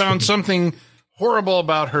just found something horrible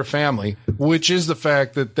about her family, which is the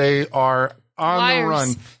fact that they are on Liars. the run.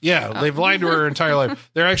 Yeah, they've lied to her entire life.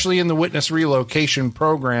 They're actually in the witness relocation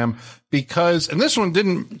program because, and this one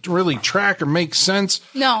didn't really track or make sense.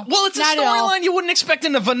 No. Well, it's a not at all. storyline you wouldn't expect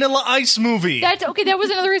in a Vanilla Ice movie. That's okay. That was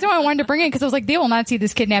another reason why I wanted to bring it because I was like, they will not see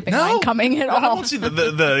this kidnapping line coming at I all. won't see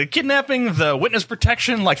the kidnapping, the witness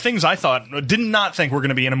protection, like things I did not think were going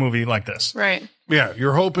to be in a movie like this. Right. Yeah,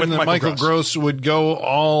 you're hoping With that Michael Michael Gross would go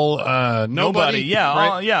all nobody.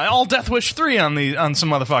 Yeah, all Death Wish 3 on some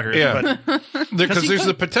motherfuckers. Yeah. But Because there's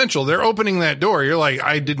the potential. They're opening that door. You're like,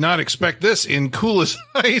 I did not expect this in Cool as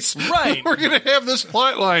Ice. Right. We're going to have this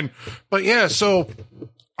plot line. But yeah, so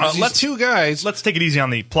let's two guys. let's take it easy on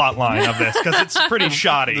the plot line of this because it's pretty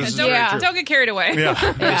shoddy. And Yeah. don't get carried away. Yeah.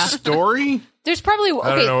 The story? There's probably don't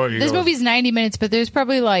know what you're this going- movie's 90 minutes, but there's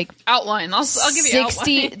probably like Outline. I'll give you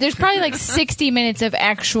 60. outline. There's probably like 60 minutes of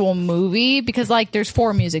actual movie because like there's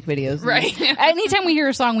 4 music videos. Right. Anytime we hear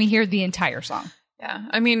a song, we hear the entire song. Yeah.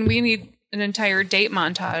 I mean, we need an entire date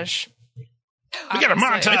montage. We got a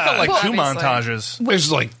Obviously. montage. It felt like two Obviously. montages. There's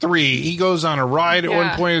like 3. He goes on a ride at Yeah.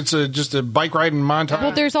 one point. It's just a bike riding montage.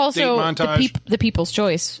 Well, there's also date montage. the People's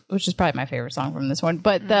Choice, which is probably my favorite song from this one.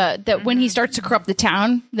 But the when he starts to corrupt the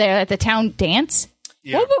town, they're at the town dance.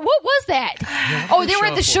 Yeah. What was that? Oh, they were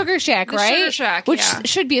at the Sugar Shack, The right? Sugar Shack, which yeah.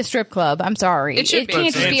 should be a strip club. I'm sorry, It should be.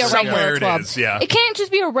 can't just be a Somewhere regular it club. is, yeah. It can't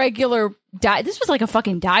just be a regular dive. This was like a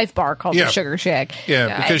fucking dive bar called Yeah. the Sugar Shack.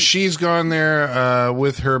 Yeah, because she's gone there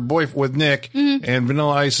with her boyfriend, with Nick, and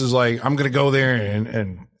Vanilla Ice is like, I'm going to go there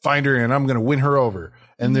and find her, and I'm going to win her over.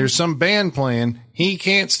 And there's some band playing. He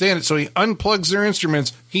can't stand it, so he unplugs their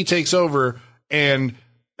instruments. He takes over,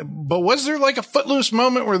 but was there like a Footloose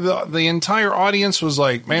moment where the entire audience was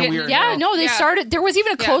like, man, we are Yeah, no, they Yeah. started. There was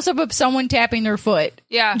even a close up of someone tapping their foot.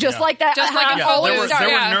 Yeah. just like that. Just like a how Footloose. it There started.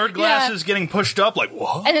 were Yeah. nerd glasses getting pushed up like,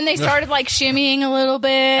 what? And then they started like shimmying a little bit,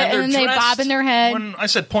 and they're then they dressed- bob in their head. When I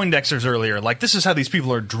said Poindexter's earlier, like this is how these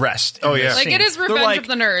people are dressed. in Oh, this yeah. Like, scene. it is They're Revenge like- of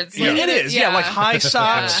the Nerds. Yeah, Like, it is. Yeah, like high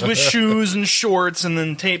socks Yeah. with shoes and shorts, and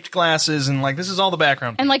then taped glasses, and like this is all the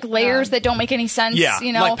background. and like layers that don't make any sense. yeah,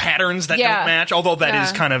 you know, like patterns that Yeah. don't match. Although that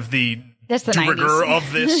is Yeah. kind of the That's the trigger 90s.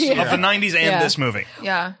 of this of the '90s and Yeah. this movie.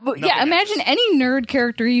 Yeah. But yeah, imagine any nerd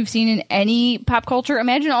character you've seen in any pop culture.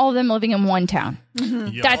 Imagine all of them living in one town.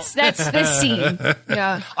 Yup. That's the scene.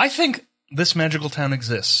 Yeah. I think this magical town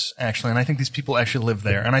exists actually, and I think these people actually live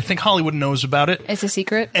there, and I think Hollywood knows about it. It's a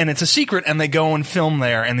secret. And it's a secret, and they go and film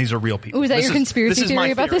there, and these are real people. Ooh, is that This your conspiracy this is my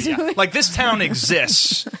theory about this theory, yeah. movie? Like, this town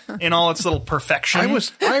exists in all its little perfection. I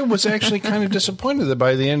was actually kind of disappointed that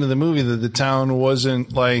by the end of the movie that the town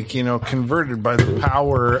wasn't like, converted by the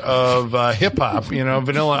power of hip hop,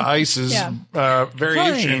 Vanilla Ice's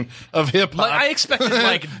variation of hip hop. Like, I expected,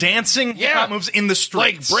 like, dancing hip-hop moves in the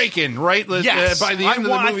like streets. breaking, right? Yes. By the end of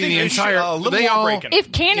the I movie, think the they should, entire a little they more all. breaking.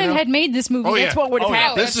 If Canon had made this movie, Oh, that's yeah. what would have Oh, yeah.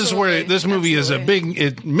 happened. This is where this movie is a big.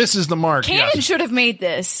 It misses the mark. Canon should have made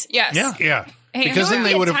this. Yes. Yeah. Yeah. Hey, Because it then would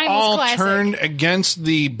they be a would have timeless all classic. turned against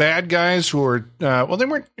the bad guys who are, they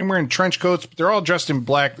weren't wearing trench coats, but they're all dressed in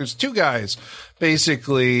black. There's 2 guys,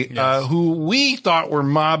 basically, who we thought were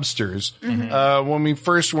mobsters when we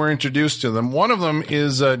first were introduced to them. One of them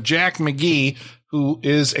is Jack McGee, who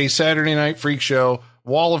is a Saturday Night Freak Show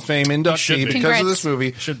Wall of Fame inductee should be. because Congrats. of this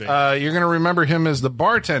movie. Should be. You're going to remember him as the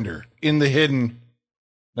bartender in The Hidden.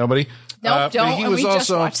 Nobody? Nope, but don't. He We was just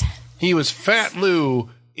also, watched. he was Fat Lou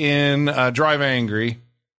in Drive Angry.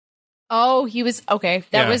 Oh, he was okay.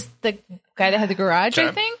 That Yeah. was the guy that had the garage, I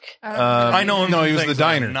Okay. think. I know him No, from he was things the that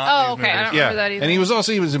are diner. not Oh, these okay. I movies. don't remember that either. And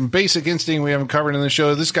he was in Basic Instinct. We haven't covered in the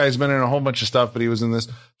show. This guy's been in a whole bunch of stuff, but he was in this.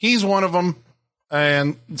 He's one of them.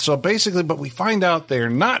 And so basically, but we find out they're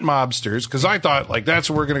not mobsters because I thought like that's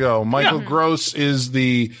where we're gonna go. Michael Gross is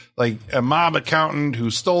the like a mob accountant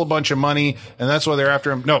who stole a bunch of money, and that's why they're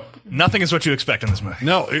after him. No, Nothing is what you expect in this movie.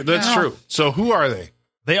 no, that's true. So who are they?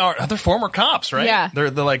 They're former cops, right? Yeah.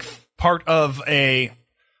 They're like part of a,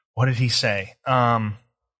 what did he say?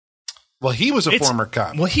 Well, he was a former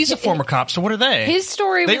cop. Well, he's a former cop, so what are they? His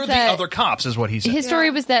story they was are that the other cops, is what he said. his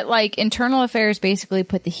story was that like internal affairs basically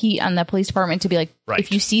put the heat on the police department to be like, Right.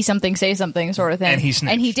 if you see something, say something, sort of thing. And he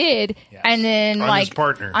snitched. And he did. Yes. And then On his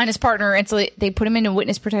partner. on his partner, and so they put him into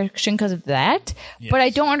witness protection because of that. But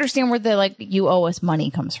I don't understand where the like you owe us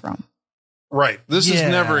money comes from. Right. This is Yeah.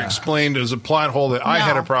 never explained as a plot hole that I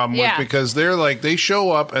had a problem Yeah. with because they're like, they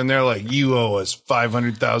show up and they're like, you owe us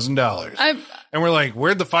 $500,000. And we're like,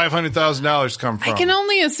 where'd the $500,000 come from? I can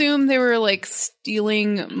only assume they were like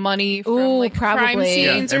stealing money from Ooh, like crime probably.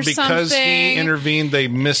 scenes or and because something. he intervened, they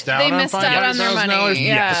missed out They on missed out on their money, $500,000.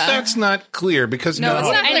 yeah. But that's not clear because No, it's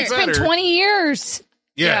not And clear. it's been 20 years.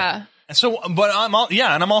 Yeah. So, but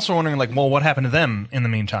and I'm also wondering, like, well, what happened to them in the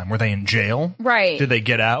meantime? Were they in jail? Right. Did they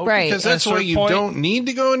get out? Right. Because At a that's why certain you point? don't need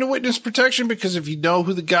to go into witness protection because if you know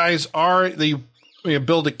who the guys are, you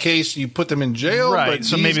build a case, you put them in jail. Right, But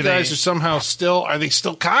so these maybe guys they- are somehow are they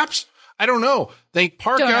still cops? I don't know. They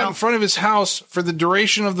park Don't out know. in front of his house for the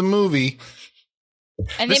duration of the movie.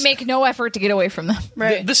 And they make no effort to get away from them.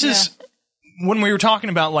 Right. This is when we were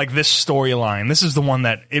talking about like this storyline. This is the one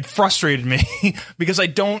that it frustrated me because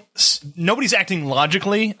nobody's acting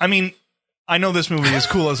logically. I mean, I know this movie is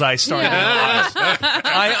cool as I started.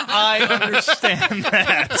 I understand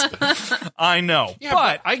that. I know,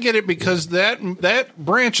 but I get it because that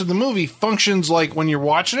branch of the movie functions like when you're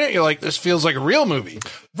watching it, you're like, this feels like a real movie.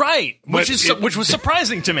 right, But which was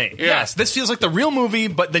surprising to me. Yes, this feels like the real movie,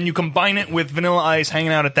 but then you combine it with Vanilla Ice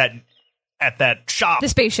hanging out at that shop, The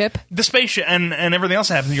spaceship. the spaceship, and everything else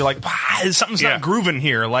happens. You're like, something's Yeah. not grooving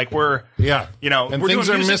here. Like we're and we're things doing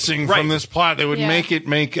are music- missing right. from this plot that would Yeah.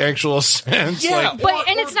 make actual sense. Yeah, Like, But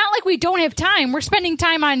and it's not like we don't have time. We're spending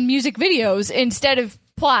time on music videos instead of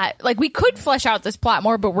plot. Like we could flesh out this plot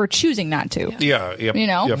more, but we're choosing not to. yeah, You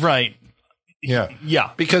know? right. Yeah. Yeah.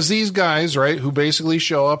 Because these guys, right, who basically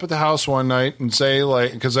show up at the house one night and say,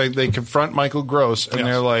 like, because they confront Michael Gross and Yes.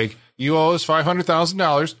 they're like, you owe us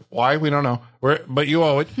 $500,000. Why? We don't know. But you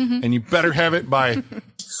owe it. And you better have it by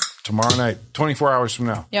tomorrow night, 24 hours from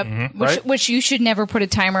now. Yep. Right? Which you should never put a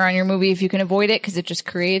timer on your movie if you can avoid it because it just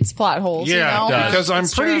creates plot holes. Yeah, you know? because I'm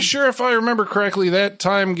It's pretty true. sure if I remember correctly, that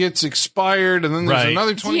time gets expired, and then there's Right.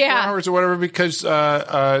 another 24 Yeah. hours or whatever. Because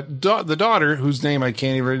the daughter, whose name I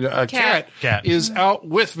can't even, Kat, Kat. is out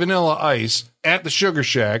with Vanilla Ice at the Sugar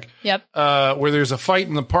Shack. Yep. Where there's a fight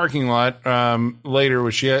in the parking lot later,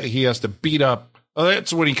 where he has to beat up. Oh,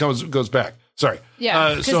 that's when he goes back. Sorry. Yeah.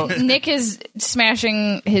 Because So Nick is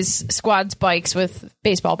smashing his squad's bikes with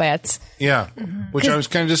baseball bats. yeah, which I was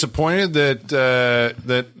kind of disappointed that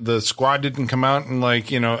that the squad didn't come out and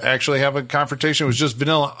actually have a confrontation. It was just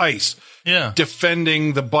Vanilla Ice,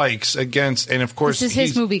 defending the bikes against, and of course This is his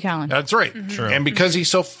he's- movie, Colin. That's right. And because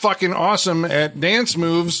he's so fucking awesome at dance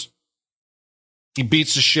moves, he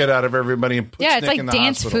beats the shit out of everybody and puts Yeah, it's Nick in like the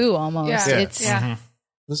dance hospital. foo almost. Yeah. It's Yeah.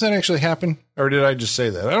 Does that actually happen, or did I just say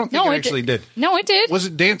that? I don't think No, it it actually did. No, it did. Was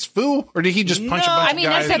it dance foo, or did he just punch a bunch I mean,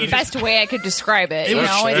 of that's guys? the best way I could describe it. It You was,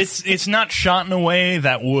 know, it's not shot in a way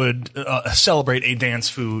that would celebrate a dance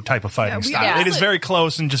foo type of fighting we style. honestly- It is very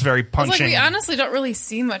close and just very It's like punching. we honestly don't really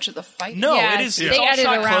see much of the fight. no, Yeah, it is. they It's all edit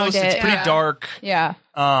shot around close. It's it. pretty Yeah. dark. yeah.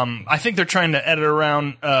 I think they're trying to edit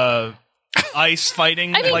around ice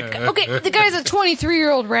fighting. I mean, like, okay, the guy's a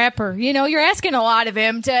 23-year-old rapper. You know, you're asking a lot of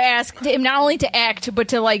him to ask him not only to act, but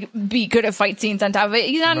to like be good at fight scenes on top of it.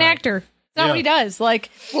 He's not an actor. It's not what he does. Like,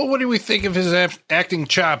 Well, what do we think of his acting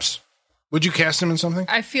chops? Would you cast him in something?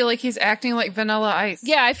 I feel like he's acting like Vanilla Ice.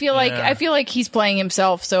 yeah, I feel like he's playing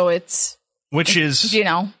himself. So it's which is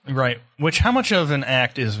right. Which how much of an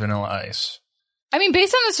act is Vanilla Ice? I mean,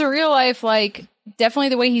 based on the surreal life, like definitely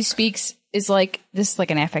the way he speaks is like this, is like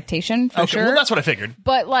an affectation for sure. Well, that's what I figured.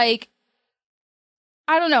 But like,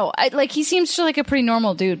 I don't know. He seems just like a pretty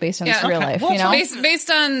normal dude based on his real life. Well, you know, Based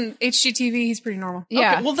on HGTV, he's pretty normal.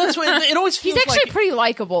 yeah. Okay, well, that's what it always feels He's actually like. pretty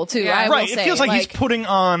likable too. Yeah. I will Right, say. it feels like he's putting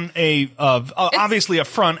on obviously a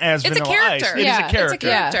front as It's a Vanilla Ice. character. It is Yeah. a it's a character. It's a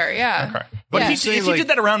character, yeah. Okay. But Yeah. if Say, he like- did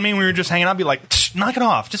that around me when we were just hanging out, I'd be like, knock it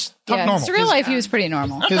off. Just talk yeah, normal. his real life, he was pretty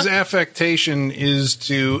normal. His affectation is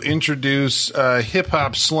to introduce hip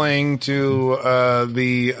hop slang to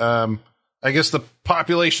I guess the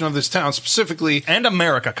population of this town, specifically. And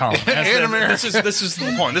America, Colin. And America. This is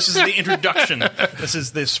the point. This is the introduction.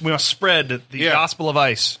 We must spread the gospel of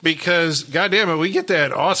ice. Because, goddamn it, we get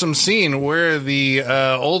that awesome scene where the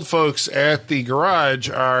old folks at the garage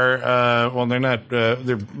are, they're not, they're,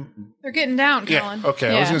 They're getting down, Colin. okay,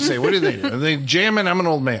 I was Yeah. going to say, what do they do? Are they jamming? I'm an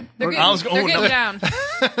old man. They're I was- getting, oh, they're no. getting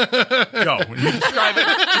down. Go. You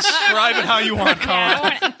describe it how you want,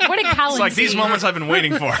 Colin. What did Colin It's like these see? moments I've been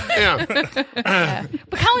waiting for. Yeah. Yeah.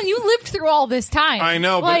 But Colin, you lived through all this time. I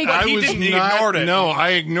know, but Like, I he was didn't- he not. ignored it. No, I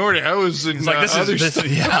ignored it. I was in like, this other is stuff.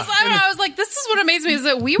 yeah. I don't know. I was like, this is what amazed me is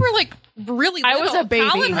that we were like really. I was little. a baby.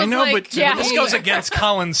 Colin was I know, like, but Yeah. This goes against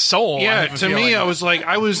Colin's soul. I Yeah, have a to me, feeling. I was like,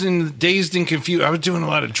 I was in dazed and confused. I was doing a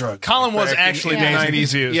lot of drugs. Colin was back in actually the dazed and 90s.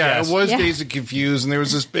 confused, Yeah, yes. it was Yeah. dazed and confused, and there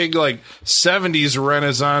was this big like 70s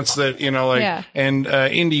renaissance that Yeah. and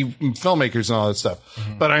indie filmmakers and all that stuff.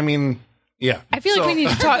 But I mean, yeah, I feel like we need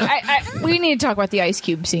to talk. We need to talk about the Ice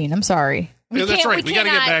Cube scene. I'm sorry. Yeah, that's right. We gotta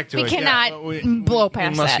get back to we it. cannot We blow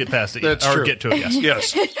past We must that. get past it. That's or true. get to it.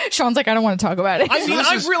 Yes. yes. Sean's like, I don't want to talk about it. I mean,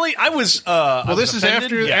 I was. Well, this is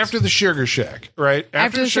after the Sugar Shack, right?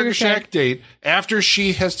 After the Sugar Shack date, after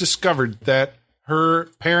she has discovered that her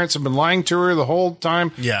parents have been lying to her the whole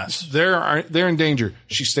time. Yes. they're in danger.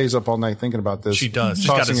 She stays up all night thinking about this. She does. She's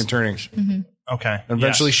tossing gotta- and turning. Okay. And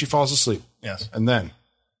eventually, she falls asleep. Yes. And then,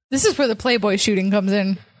 This is where the Playboy shooting comes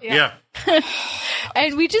in, yeah.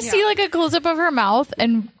 and we just see like a close up of her mouth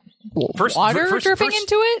and water dripping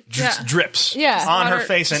into it. Just drips Yeah. on her Water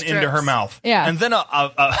face and just into her drips. mouth. Yeah. And then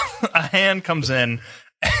a hand comes in.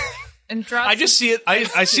 and drops. I just see it.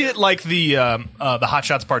 I see it like the Hot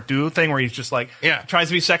Shots Part 2 thing where he's just like tries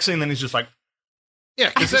to be sexy and then he's just like Yeah,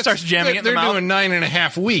 because starts jamming it in the they're mouth. doing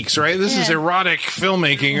 9.5 weeks, right? This is Yeah. erotic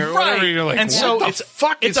filmmaking or whatever. You're like, and what so the it's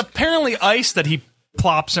fuck it's is apparently ice that he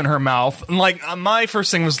plops in her mouth. And like my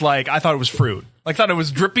first thing was like I thought it was fruit. Like thought it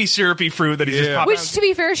was drippy syrupy fruit that he just Yeah. popped. Which, to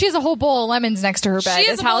be fair, she has a whole bowl of lemons next to her bed. She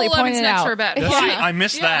has as a bowl Holly of lemons pointed next out. to her bed. Yeah. Right, I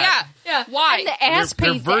missed that. Yeah. Why? And the ass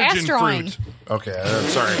they're paint, the ass virgin drawing. fruit? Okay,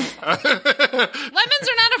 sorry. Lemons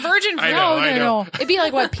are not a virgin fruit. I know. No. It'd be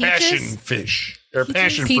like what, peaches? Passion fish. Or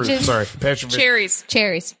passion fruit. Peaches? Sorry. Passion fish. Cherries.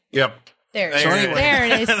 Cherries. Yep. There. So anyway. There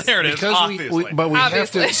it is. There it is. Because Obviously. we have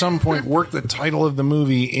Obviously. to at some point work the title of the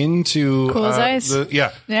movie into Cool as Ice?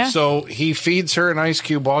 Yeah. So he feeds her an ice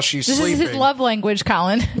cube while she's This sleeping. is his love language,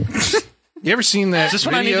 Colin. You ever seen that? Is this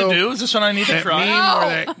what I need to do? Is this what I need to That try? meme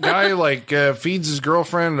where that guy like feeds his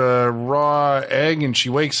girlfriend a raw egg and she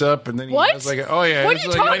wakes up and then he What? has like oh yeah What it's are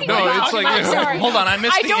you like, talking no about? it's like I'm sorry. Hold on, I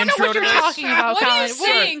missed I the don't know intro what to you're this. talking about, What are Colin. you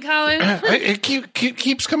saying, Colin? it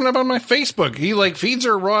keeps coming up on my Facebook. He like feeds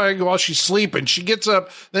her raw egg while she's sleeping. She gets up,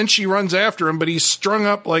 then she runs after him, but he's strung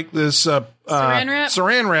up like this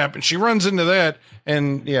saran wrap, and she runs into that,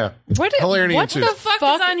 and yeah, What hilarity what ensues. the fuck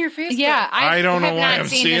is on your Facebook? Yeah, I don't know have why not I'm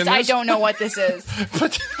seen seeing this. I this. don't know what this is.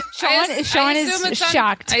 But Sean I is assume it's on-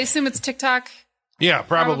 shocked. I assume it's TikTok. yeah,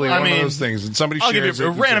 probably I one mean, of those things. And somebody I'll give shares you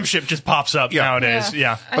a it. random shit just pops up Yeah. nowadays.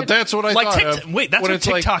 Yeah. But that's what I Like thought TikTok. of. Wait, that's when what it's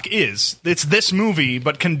like- TikTok is. It's this movie,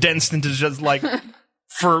 but condensed into just like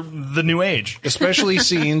for the new age. especially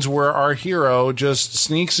scenes where our hero just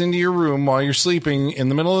sneaks into your room while you're sleeping in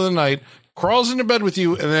the middle of the night, crawls into bed with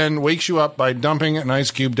you, and then wakes you up by dumping an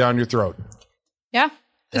ice cube down your throat. Yeah.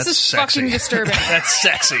 This That's is sexy. fucking disturbing. That's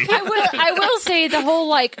sexy. I will say the whole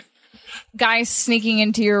like guy sneaking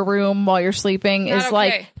into your room while you're sleeping Not is okay.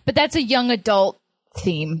 like, but that's a young adult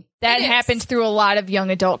theme. That It is. happens through a lot of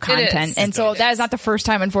young adult is. content, and so that is not the first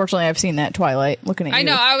time, unfortunately, I've seen that. Twilight, looking at I you.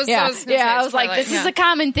 know, I was yeah, gonna say I it's was like, Twilight, this is yeah. a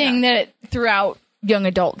common thing that throughout young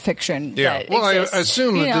adult fiction. Yeah. that Well, exists, I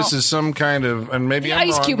assume you that know. this is some kind of, and maybe the I'm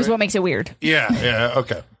ice wrong, cube is but- what makes it weird. Yeah.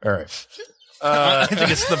 Okay. All right. I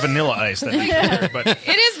think it's the vanilla ice that makes it weird, but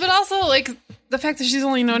It is, but also like the fact that she's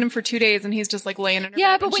only known him for 2 days and he's just like laying in her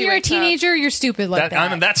Yeah, bed but and when she you're a wakes up. teenager, you're stupid like that. I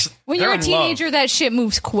mean that's when they're you're a in love. teenager, that shit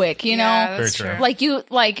moves quick. You know, Yeah, that's Very true. true. like you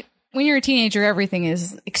like. When you're a teenager, everything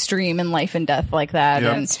is extreme in life and death like that.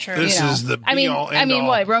 Yep. And, That's true. This you know. is the I mean, be-all, I mean, end-all.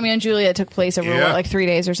 what Romeo and Juliet took place over Yeah. what, like 3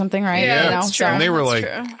 days or something, right? Yeah, You know? that's true. And they were That's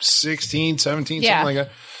like true. 16, 17, Yeah. something like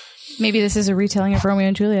that. Maybe this is a retelling of Romeo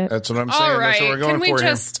and Juliet. That's what I'm saying. All That's right, what we're going can we for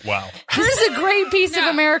just? Wow. This is a great piece of No.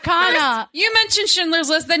 Americana. You mentioned Schindler's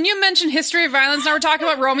List, then you mentioned History of Violence. Now we're talking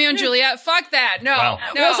about Romeo and Juliet. Fuck that. No, Wow.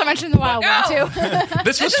 no. We also mentioned the Wild No. One too.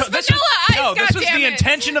 This was is Vanilla Ice, no. This was the goddammit.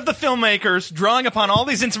 intention of the filmmakers drawing upon all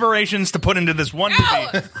these inspirations to put into this one movie. No,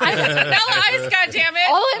 it's Vanilla Ice. Goddammit.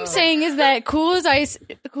 All I'm saying is that Cool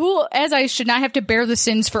as Ice should not have to bear the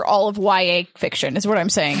sins for all of YA fiction. Is what I'm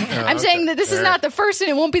saying. I'm saying that this is not the first and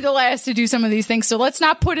it won't be the last to do some of these things. So let's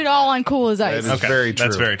not put it all on Cool as Ice. That is very true.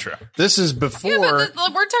 That's very true. This is before. Yeah,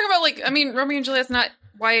 but we're talking about like, I mean, Romeo and Juliet's not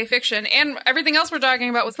YA fiction, and everything else we're talking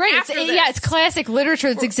about was Right, after this. it's classic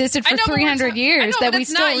literature that's existed I for know, but 300 years I know, that but we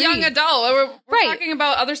it's still not read. young adult. We're Right. talking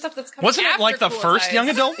about other stuff that's coming. Wasn't it after like the Cool as first Ice. young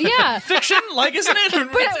adult Yeah. fiction? Like, isn't it? It's not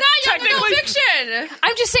young adult fiction.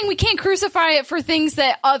 I'm just saying we can't crucify it for things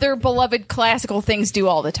that other beloved classical things do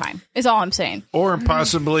all the time. Is all I'm saying. or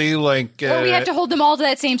possibly like Or we have to hold them all to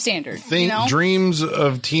that same standard. think you know? dreams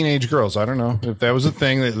of teenage girls. I don't know if that was a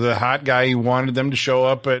thing. The hot guy, you wanted them to show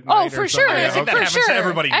up at night. for or sure. something. I I think that For happens sure. to every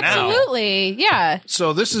everybody now. Absolutely. Yeah.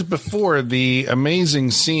 So this is before the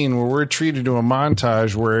amazing scene where we're treated to a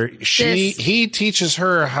montage where he teaches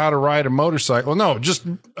her how to ride a motorcycle. No, just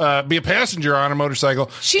be a passenger on a motorcycle.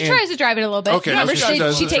 She tries to drive it a little bit. Okay, Remember, she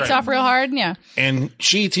does. she takes off real hard. Yeah. And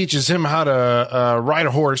she teaches him how to ride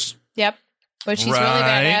a horse. Yep. But she's really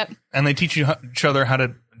bad at. And they teach each other how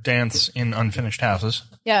to dance in unfinished houses.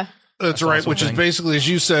 Yeah. That's right, which is basically, as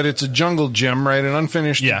you said, it's a jungle gym, right? An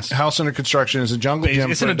unfinished house under construction is a jungle gym.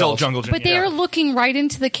 It's an adult jungle gym. But they are looking right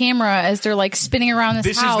into the camera as they're like spinning around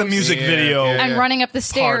this house. This is the music video. And running up the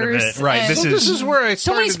Part of stairs. it. Right. And This is where I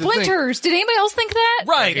so many splinters. Did anybody else think that?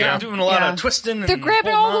 Right. They're doing a lot of twisting. They're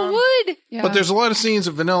grabbing all the wood. Yeah. But there's a lot of scenes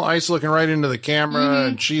of Vanilla Ice looking right into the camera,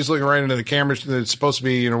 and she's looking right into the camera. It's supposed to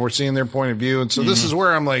be, we're seeing their point of view. And so this is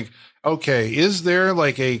where I'm like, okay, is there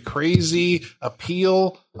like a crazy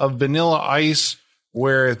appeal of Vanilla Ice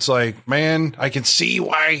where it's like, man, I can see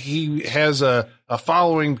why he has a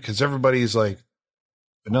following, because everybody's like,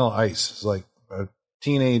 Vanilla Ice is like a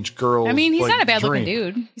teenage girl. I mean, he's like, not a bad looking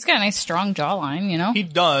dream. dude. He's got a nice strong jawline, He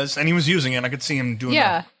does, and he was using it. I could see him doing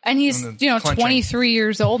Yeah. And he's, clenching. 23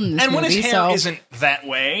 years old in this And movie. when his hair isn't that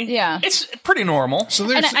way, it's pretty normal. So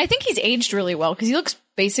And I think he's aged really well because he looks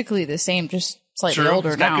basically the same, just slightly older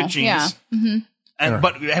He's got now. good genes. Yeah.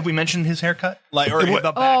 But have we mentioned his haircut? Like, or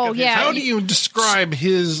the back of his How do you describe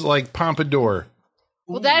his like pompadour?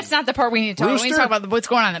 Well, that's not the part we need to talk about. We need to talk about what's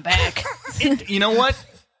going on in the back. You know what?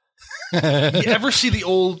 You ever see the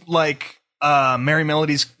old like Merry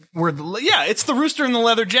Melodies where it's the rooster in the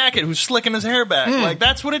leather jacket who's slicking his hair back. Like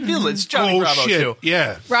that's what it feels like. It's Johnny Bravo too.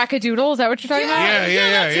 Yeah. Rockadoodle, is that what you're talking about?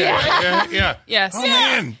 Yeah. Yes. Oh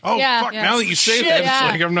man. Oh Yeah. fuck. Yes. Now that you say that,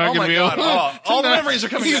 it's like I'm not Oh going my to be god! able. All the memories are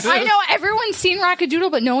coming back. I know everyone's seen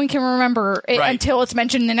Rockadoodle, but no one can remember it Right. until it's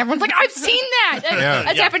mentioned, and everyone's like, "I've seen that."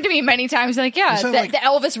 That's happened to me many times. Like, Is that like- the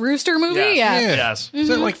Elvis Rooster movie. Yes. Yeah. Yes. Is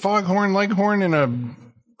that like Foghorn Leghorn in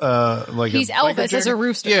a like He's a biker Elvis as jacket? a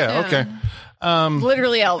rooster. Yeah. Okay.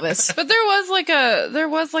 Literally Elvis. But there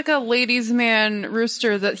was like a ladies' man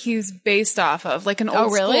rooster that he's based off of, like an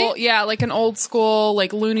old really? school, like an old school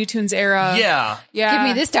like Looney Tunes era. Yeah. Yeah.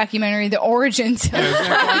 Give me this documentary, The Origins. Is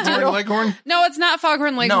that Foghorn Leghorn? No, it's not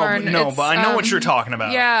Foghorn Leghorn. No, It's, but I know what you're talking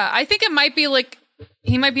about. Yeah, I think it might be like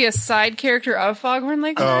he might be a side character of Foghorn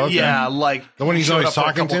Leghorn. Oh, okay. Yeah, like The one he's showed always up for a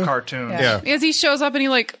talking couple to? cartoons. Yeah. Because he shows up and he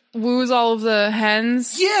like woos all of the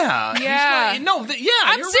hens. Yeah. Yeah. He's like,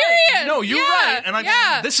 I'm you're serious. Right. No, you're Yeah. right. And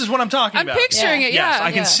Yeah. this is what I'm talking I'm about. picturing it. Yes, Yeah,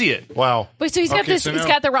 I can see it. Wow. But so he's got Okay, this. so He's now-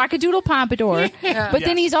 got the Rockadoodle pompadour. But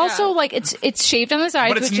then he's also like it's shaved on the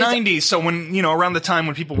sides, But it's which 90s, so when around the time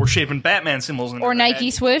when people were shaping Batman symbols in or their Nike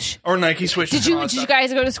head. swoosh. Or Nike swoosh. Did you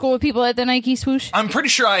guys go to school with people at the Nike swoosh? I'm pretty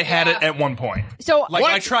sure I had it at one point. So Like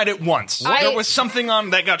I tried it once. There was something on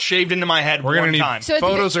that got shaved into my head We're gonna one need time. So at the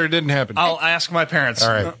photos, or it didn't happen. I'll ask my parents.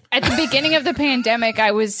 All right. At the beginning of the pandemic,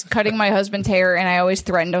 I was cutting my husband's hair, and I always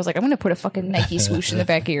threatened. I was like, "I'm going to put a fucking Nike swoosh in the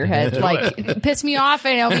back of your head, like piss me off,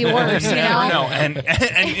 and it'll be worse." You know? No,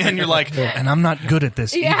 and you're like, and I'm not good at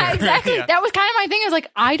this. Yeah, either. exactly. Yeah. That was kind of my thing. I was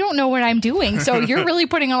like, I don't know what I'm doing, so you're really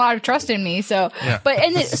putting a lot of trust in me. So,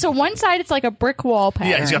 so one side it's like a brick wall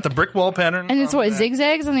pattern. Yeah, he's got the brick wall pattern. and it's on what that.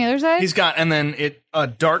 zigzags on the other side. He's got, and then a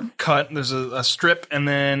dark cut. There's a strip, and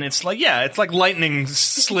then it's like lightning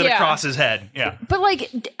slid Yeah. across his head. Yeah, But like,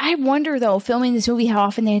 I wonder though, filming this movie, how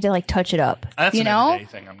often they had to like touch it up. that's you an know, everyday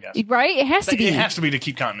thing. I'm guessing. right? It has to be. It has to be to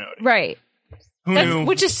keep continuity. Right. Who knew?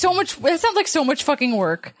 Which is so much. That sounds like so much fucking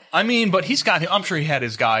work. I mean, but he's got. I'm sure he had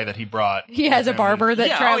his guy that he brought. He has a barber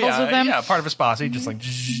that travels with him. Yeah, part of his posse, just like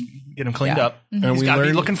get him cleaned up. And He's we got to be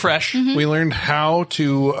learned- looking fresh. We learned how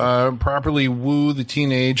to properly woo the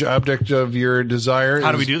teenage object of your desire.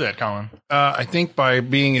 How do we do that, Colin? I think by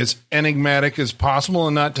being as enigmatic as possible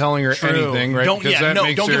and not telling her anything, right? Don't Because that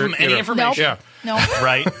makes don't give her, him any you know, information. Yeah, No.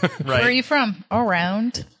 Right, Where are right. you from?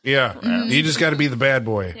 Around. yeah. You just got to be the bad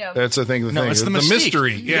boy. Yeah. That's the thing. No, it's the mystique.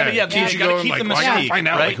 mystery. You gotta- you Keeps gotta going, keep the well, I gotta mystique, find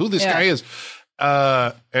out right? like, who this Yeah. guy is.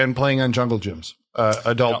 And playing on jungle gyms,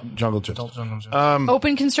 adult jungle gyms.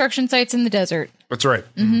 Open construction sites in the desert. That's right.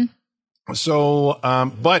 So,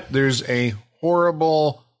 but there's a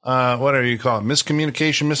horrible, what do you call it?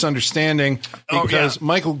 Miscommunication, misunderstanding, because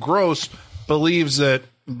Michael Gross believes that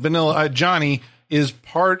Johnny is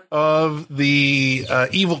part of the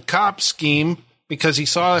evil cop scheme because he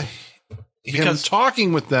saw him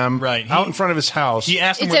talking with them out in front of his house. He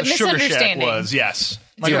asked him It's where a the sugar shack misunderstanding. was. Yes.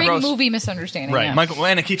 It's a big movie misunderstanding. Right, Yeah. Michael,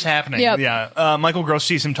 and it keeps happening. Yep. Yeah, Michael Gross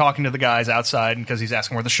sees him talking to the guys outside because he's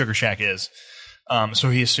asking where the sugar shack is. So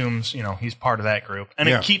he assumes, he's part of that group, and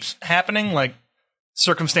it keeps happening. Like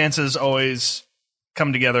circumstances always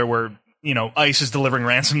come together where Ice is delivering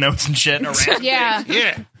ransom notes and shit around. Yeah.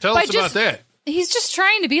 Yeah, tell us about that. He's just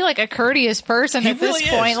trying to be like a courteous person at this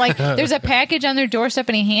really point. is. Like, there's a package on their doorstep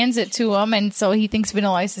and he hands it to him, and so he thinks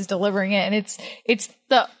Vanilla Ice is delivering it, and it's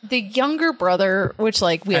the younger brother, which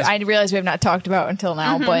like I realize we have not talked about until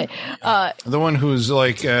now, but the one who's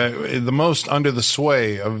like the most under the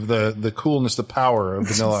sway of the coolness, the power of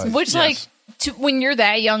Vanilla Ice. which like. When you're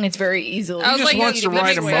that young, it's very easily. I was He just like, wants to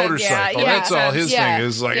ride a motorcycle. That's all his thing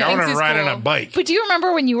is. Like, I want to Thinks he's ride on cool. a bike. But do you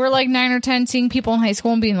remember when you were like 9 or 10, seeing people in high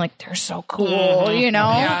school and being like, "They're so cool," you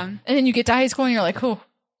know? Yeah. And then you get to high school and you're like, "Oh,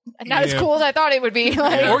 not as cool as I thought it would be."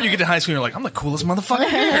 Like, Or you get to high school and you're like, I'm the coolest motherfucker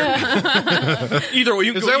here. Either way,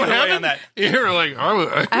 you can Is go that what either way happened? on that. You're like,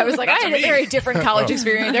 I was like, I had a very different college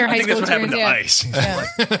experience. Their I high think school that's what happened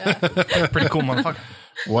experience. to Ice. He's pretty cool motherfucker.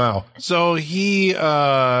 wow. So he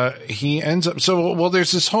ends up. So well,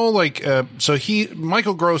 there's this whole like. So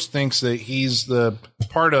Michael Gross thinks that he's the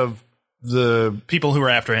part of the, People who are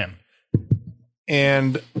after him.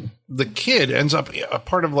 and the kid ends up a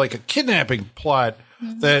part of like a kidnapping plot.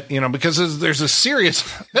 That, you know, because there's a serious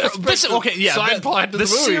side plot to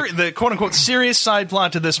the movie. The quote unquote serious side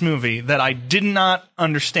plot to this movie that I did not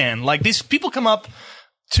understand. Like, these people come up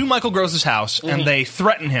to Michael Gross's house and they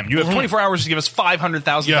threaten him. You have 24 hours to give us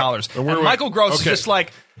 $500,000. Yeah. And Michael Gross is just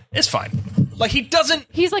like, it's fine. Like, he doesn't.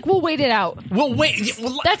 He's like, "We'll wait it out." We'll wait.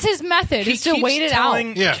 That's his method. He Is to keeps wait it out.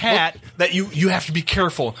 telling Yeah. Kat that you have to be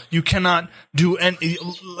careful. You cannot do any.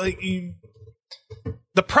 Like,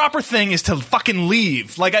 the proper thing is to fucking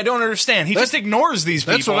leave. Like, I don't understand. He just ignores these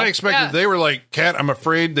people. That's what I expected. Yeah. They were like, Kat, I'm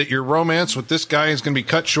afraid that your romance with this guy is going to be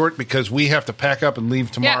cut short because we have to pack up and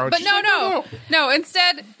leave tomorrow. Yeah, but She's like, no.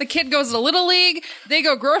 Instead, the kid goes to Little League. They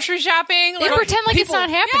go grocery shopping. They pretend like it's not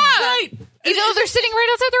happening. Yeah. Right. Even though they're sitting right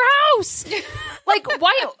outside their house. Like,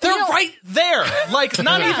 why? They're you know, right there. Like,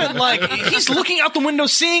 not even like, he's looking out the window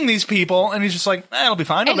seeing these people, and he's just like, it'll be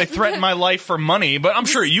fine. They threaten my life for money, but I'm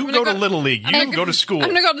sure you go to Little League. You can go to school. I'm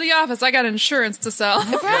gonna go to the office. I got insurance to sell.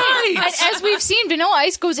 Right. And as we've seen, Vanilla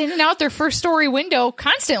Ice goes in and out their first story window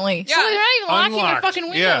constantly. So Yeah. they're not even locking their Unlocked.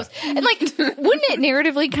 fucking Yeah. windows. And like, wouldn't it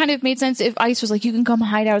narratively kind of made sense if Ice was like, "You can come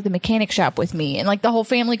hide out at the mechanic shop with me," and like the whole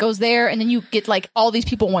family goes there, and then you get like all these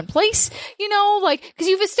people in one place, you know, like, because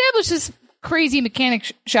you've established this crazy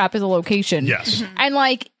mechanic shop as a location. Yes. And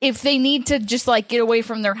like, if they need to just like get away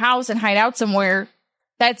from their house and hide out somewhere,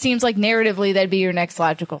 that seems like narratively that'd be your next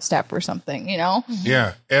logical step or something, you know?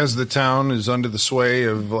 Yeah, as the town is under the sway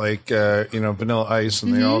of like Vanilla Ice,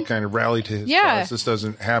 and they all kind of rally to his cause. This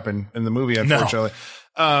doesn't happen in the movie, unfortunately.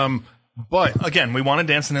 But Again, we wanted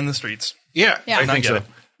Dancing in the Streets. yeah, I I think get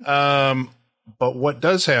so. But what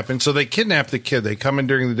does happen? So they kidnap the kid. They come in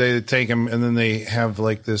during the day to take him, and then they have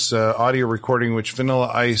like this audio recording, which Vanilla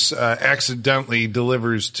Ice accidentally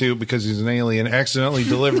delivers to, because he's an alien. Accidentally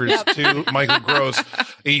delivers to Michael Gross.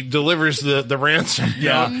 He delivers the ransom.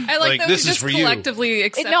 Yeah. I like that this we is just for you. collectively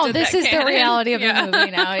accepted No, this that is the canon. reality of Yeah. the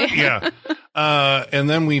movie now. Yeah. And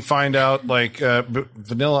then we find out like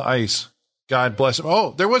Vanilla Ice, God bless him.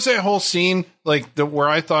 Oh, there was that whole scene like where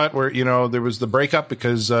I thought where, you know, there was the breakup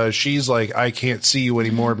because she's like, I can't see you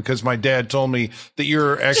anymore because my dad told me that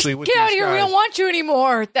you're actually with Get out of these here. We guys. don't want you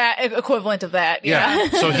anymore. That equivalent of that. Yeah.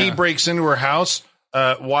 Yeah. So he breaks into her house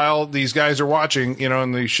while these guys are watching, you know,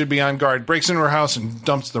 and they should be on guard. Breaks into her house and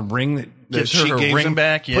dumps the ring that Gives her she her gave ring him,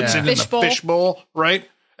 back, puts yeah. it in the Fishbowl. fishbowl, right?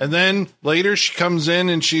 And then later she comes in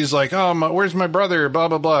and she's like, "Oh, where's my brother?" Blah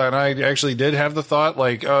blah blah. And I actually did have the thought,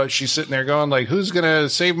 like, she's sitting there going, like, "Who's gonna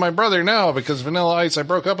save my brother now?" Because Vanilla Ice, I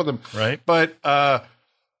broke up with him, Right. But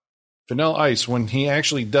Vanilla Ice, when he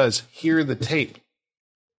actually does hear the tape,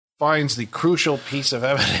 finds the crucial piece of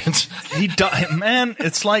evidence. He does, man.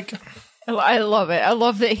 It's like, I love it. I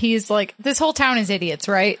love that he's like, this whole town is idiots,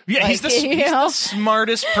 right? yeah, Like, he's the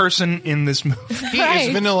smartest person in this movie. He Right.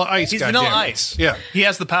 is Vanilla Ice. He's goddamn Vanilla it. Ice. Yeah. He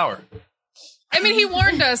has the power. I mean, he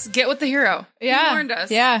warned us, get with the hero. Yeah. He warned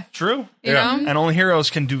us. Yeah. True. You Yeah. know? And only heroes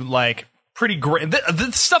can do like pretty great.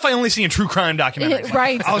 The stuff I only see in true crime documentaries.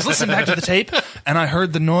 Right. I was listening back to the tape and I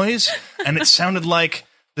heard the noise and it sounded like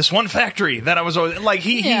this one factory that I was always like.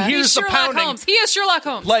 He Yeah. hears He's the Sherlock pounding. Holmes. He is Sherlock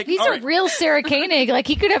Holmes. Like He's all a right. real Sarah Koenig. Like,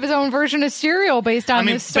 he could have his own version of Serial based on I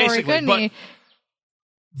mean, this story, basically, couldn't but he?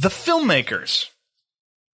 the filmmakers.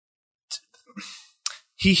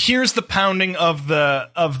 He hears the pounding of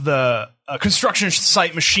the construction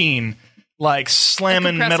site machine, like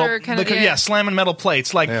slamming The compressor metal, kind of, yeah. slamming metal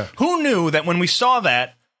plates. Like, Yeah. who knew that when we saw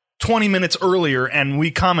that 20 minutes earlier and we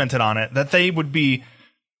commented on it, that the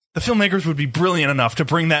filmmakers would be brilliant enough to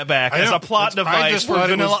bring that back as a plot I device just for thought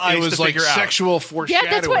Vanilla it Ice was to like figure out. sexual foreshadowing.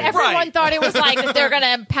 Yeah, that's what everyone Right. thought it was like, that they're going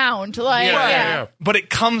to pound. Like, Yeah, yeah. yeah. But it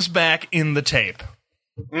comes back in the tape.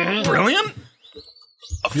 Brilliant.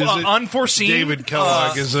 unforeseen. David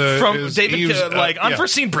Kellogg is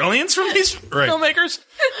unforeseen brilliance from these filmmakers.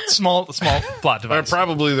 Small plot device.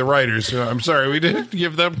 Probably the writers. I'm sorry, we didn't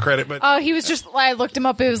give them credit, but he was just. I looked him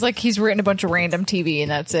up. It was like he's written a bunch of random TV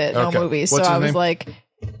and that's it. Okay. No movies. What's so his I was name? like,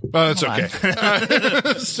 oh, that's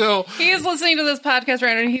okay. So He is listening to this podcast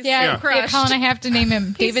right now. And he's so crushed. Colin, I have to name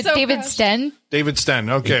him David so David crushed. Sten. David Sten.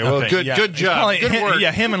 Okay, well, good It's job. probably Good work.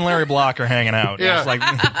 Yeah, him and Larry Block are hanging out. Yeah. It's like,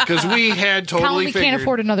 Because we had totally Colin, we figured. can't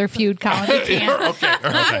afford another feud. Colin, we can't.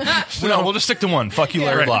 Okay. no, we'll just stick to one. Fuck you,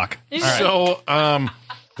 Larry Block. So,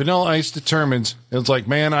 Vanilla Ice determines. It's like,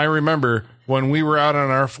 man, I remember when we were out on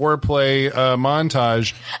our foreplay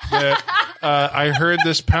montage that I heard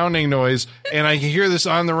this pounding noise, and I can hear this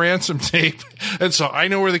on the ransom tape, and so I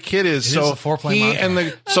know where the kid is. It so is a foreplay he montage.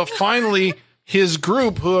 and so finally his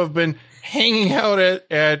group, who have been hanging out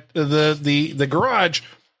at the garage,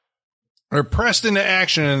 are pressed into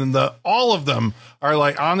action, and all of them are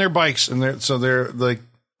like on their bikes, and they're like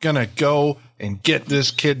gonna go and get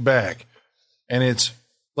this kid back, and it's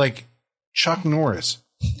like Chuck Norris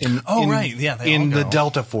in the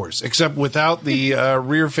Delta Force, except without the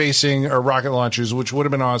rear-facing rocket launchers, which would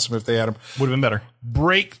have been awesome if they had them. Would have been better.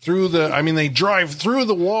 Break through they drive through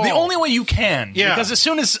the wall. The only way you can. Yeah. Because as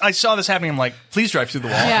soon as I saw this happening, I'm like, please drive through the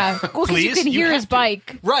wall. Yeah, well, because you Please? can You hear have his to.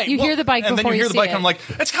 bike. Right. You hear the bike and before then you hear the see bike, it. and I'm like,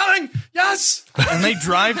 it's coming! Yes! And they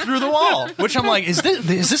drive through the wall, which I'm like, is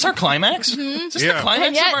this our climax? Is this the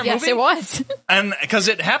climax of our yes, movie? it was. And because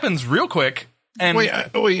it happens real quick. And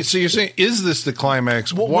Wait. So you're saying, is this the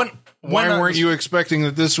climax? Well, Why when weren't you expecting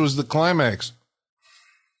that this was the climax?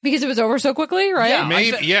 Because it was over so quickly, right? Yeah,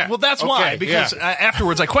 Maybe, yeah. Well, that's Okay, why. Because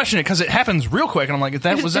afterwards I questioned it because it happens real quick, and I'm like, was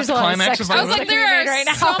that There's the a lot of climax sex of our I was movie? like, there are right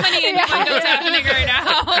now. so many innuendos happening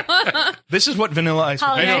right now. This is what Vanilla Ice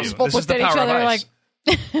Colin would and I do. just both This is looked the at each power of other ice.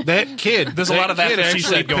 like, That kid. There's a lot of that kid that she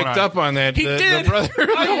actually said going picked on. up on that. He the did. brother.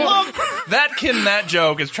 I love that kid and that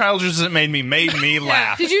joke. As childish as it made me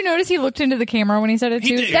laugh. did you notice he looked into the camera when he said it too?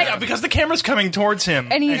 He did, yeah, because the camera's coming towards him,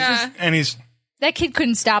 And he's he's. that kid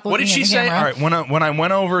couldn't stop looking What did she at the say? camera. All right, when I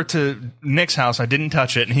went over to Nick's house, I didn't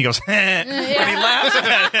touch it, and he goes, and he laughs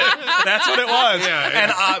at it. That's what it was.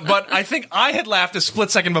 And but I think I had laughed a split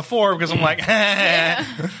second before because I'm like,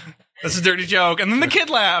 that's a dirty joke, and then the kid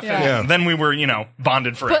laughed, and then we were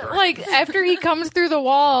bonded forever. But like after he comes through the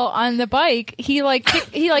wall on the bike, he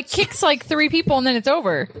kicks like 3 people and then it's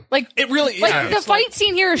over. Like it really is. like the fight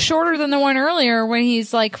scene here is shorter than the one earlier when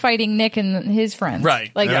he's like fighting Nick and his friends.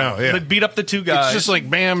 Right. Like I know, yeah. They beat up the 2 guys. It's just like,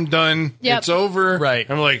 bam, done. Yep. It's over. Right.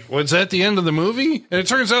 I'm like, was that the end of the movie? And it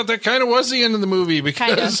turns out that kind of was the end of the movie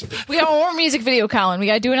kind because. of. We got one more music video, Colin. We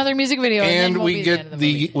got to do another music video, and, And then we'll we be get at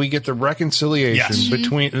the end of movie. the reconciliation Yes.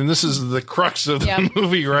 between, and this is the crux of the Yep.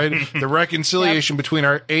 movie, right? The reconciliation between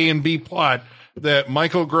our A and B plot that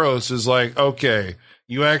Michael Gross is like, okay,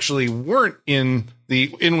 you actually weren't in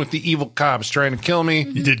with the evil cops trying to kill me.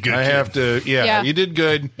 You did good, I kid. have to, Yeah. you did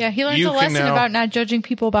good. Yeah, he learns You a can lesson now- about not judging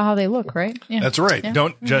people about how they look, right? Yeah. That's right.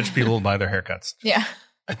 Don't judge people by their haircuts. Yeah.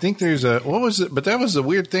 I think there's what was it? But that was the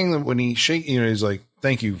weird thing that when he he's like,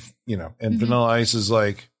 thank you, and Vanilla Ice is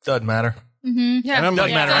like, Doesn't matter. Yeah, and I'm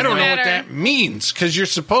like, matter. I don't know Doesn't what matter. that means because you're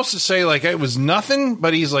supposed to say like it was nothing,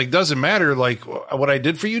 but he's like, doesn't matter. Like what I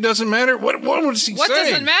did for you doesn't matter. What was he What saying?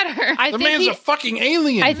 doesn't matter? I The think man's he, a fucking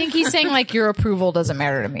alien. I think he's saying like your approval doesn't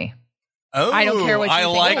matter to me. Oh, I don't care what you I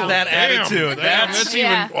think like about that it. attitude. That's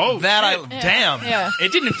Yeah. even. Oh, That shit. damn. Yeah.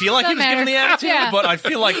 It didn't feel like he Doesn't was giving the matter. attitude, Yeah. but I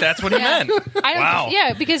feel like that's what he Yeah. meant. I don't, Wow.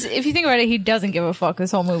 Yeah, because if you think about it, he doesn't give a fuck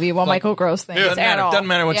this whole movie while Michael Gross thinks Doesn't at matter. all. Doesn't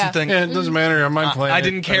matter what Yeah. you think. Yeah, it doesn't matter on my planet. I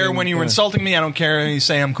didn't care when you were insulting me. I don't care when you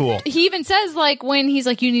say I'm cool. He even says like when he's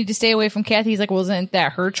like you need to stay away from Kathy, he's like wasn't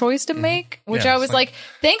that her choice to make? Which Yeah, I was it's like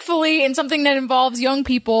thankfully in something that involves young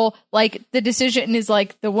people, like the decision is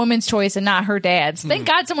like the woman's choice and not her dad's. Thank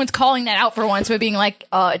God someone's calling that out for once by being like,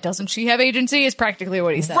 doesn't she have agency? Is practically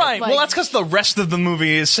what he said. Right. Like, Well, that's because the rest of the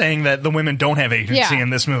movie is saying that the women don't have agency Yeah.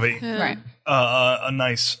 in this movie. right. A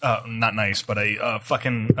nice, not nice, but a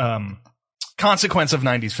fucking consequence of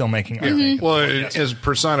 90s filmmaking, I think. Well, it is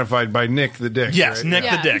personified by Nick the Dick. Yes, right? Nick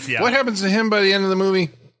Yeah. the Dick. Yeah. What happens to him by the end of the movie?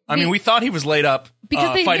 I mean, we thought he was laid up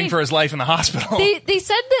Because they fighting made- for his life in the hospital. They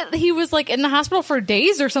said that he was like in the hospital for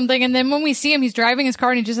days or something, and then when we see him, he's driving his car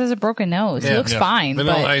and he just has a broken nose. He looks fine,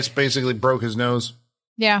 Vanilla but Ice basically broke his nose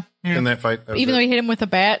yeah. in that fight. That was Even it. though he hit him with a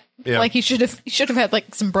bat, Yeah. like he should have had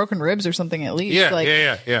like some broken ribs or something at least. Yeah, like,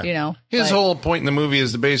 yeah. You know, His but- whole point in the movie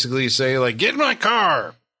is to basically say, like, get in my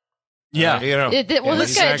car. yeah. You know. Well,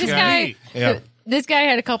 this guy, Yeah. this guy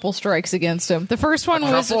had a couple strikes against him. The first one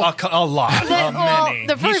was A lot. Many.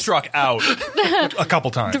 the He first- struck out a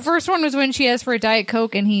couple times. the first one was when she asked for a Diet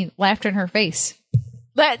Coke and he laughed in her face.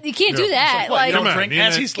 But you can't do that. What, you Like, don't drink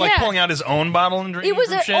as he's like Yeah. pulling out his own bottle and drinking it was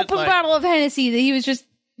from an shit? open Like- bottle of Hennessy that he was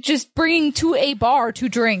just bringing to a bar to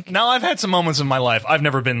drink. Now, I've had some moments in my life. I've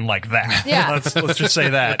never been like that. Yeah. let's just say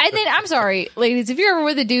that. And then, I'm sorry, ladies, if you're ever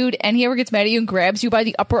with a dude and he ever gets mad at you and grabs you by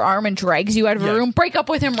the upper arm and drags you out of a Yeah. room, break up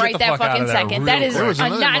with him Get right the that fuck out fucking of there second. real That is quick. There was a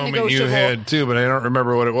another moment you non-negotiable. had too, but I don't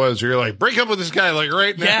remember what it was. You're like, break up with this guy, like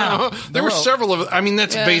right now. Yeah. There were Well, several of. I mean,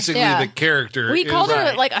 that's basically Yeah. the character. We is called her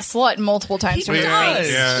like, like a slut multiple times. He to her does.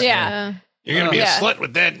 face. Yeah. Yeah. You're gonna be Yeah. a slut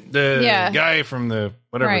with that Yeah. guy from the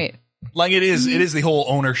whatever. Right. Like it is the whole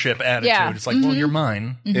ownership attitude. Yeah. It's like, well, you're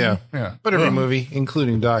mine. Yeah. Yeah. But every movie,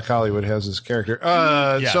 including Doc Hollywood, has this character.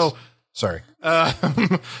 Yes. So sorry.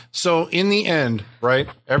 So in the end, right,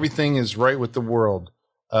 everything is right with the world.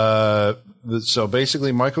 So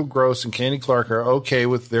basically, Michael Gross and Candy Clark are okay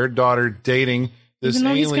with their daughter dating this Even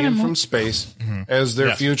though he's alien gonna from space as their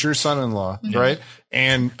Yes. future son-in-law, right?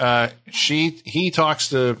 And he talks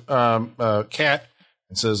to Kat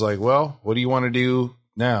and says, like, well, what do you want to do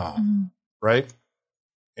now, right?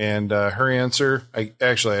 And her answer, I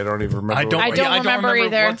don't even remember. I don't I don't remember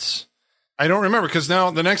either. What's, I don't remember because now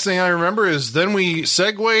the next thing I remember is then we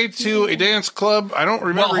segue to a dance club. I don't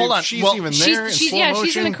remember hold if on. she's Well, even there. in She's slow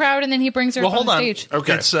she's in motion. the crowd and then he brings her well, up on hold the on. stage.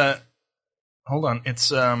 Okay. It's hold on. It's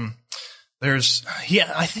there's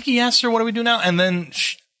I think he asked her, "What do we do now?" And then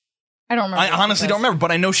I don't remember. I honestly don't remember,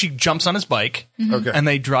 but I know she jumps on his bike Okay, and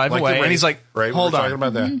they drive Like away, the race, and he's like, right? "Hold We're on, talking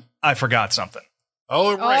about that. I forgot something."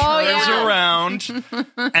 Oh, right. Oh, Turns yeah. around,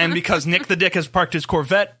 and because Nick the Dick has parked his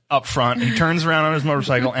Corvette up front, he turns around on his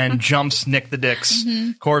motorcycle and jumps Nick the Dick's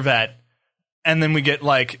Corvette. And then we get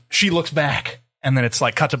like, she looks back, and then it's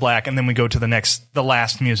like cut to black, and then we go to the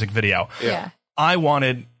last music video. Yeah. I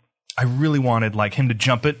really wanted like him to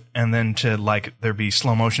jump it, and then to like there be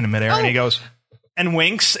slow motion in midair, and he goes and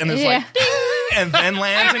winks, and there's like, ding, and then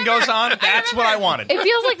lands and goes on. That's what I wanted. It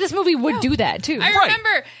feels like this movie would do that too. I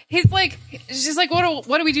remember he's like, she's like, what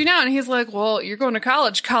do we do now? And he's like, well, you're going to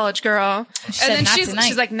college girl. said, And then "Not she's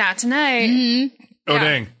tonight." like, not tonight. Oh, Yeah.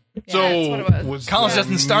 dang. that's So what it was. was College the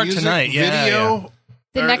doesn't start music tonight. Yeah, Video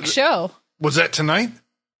The or next show, was that tonight?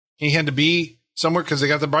 He had to be somewhere because they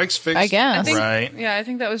got the bikes fixed. I guess. I think, Right. Yeah, I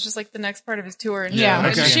think that was just like the next part of his tour. And Yeah. and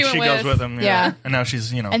Okay. she went goes with him. Yeah. And now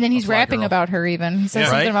she's, And then he's a fly rapping girl. about her even. He says Yeah.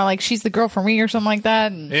 something Right. about like, she's the girl for me or something like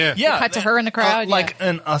that. And Yeah. Yeah. cut to her in the crowd. Like, yeah.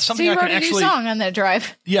 and So something you I wrote can a new actually. song on that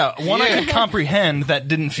drive. Yeah, one I Yeah. could comprehend that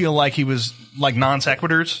didn't feel like he was like non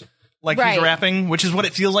sequiturs, like Right. he's rapping, which is what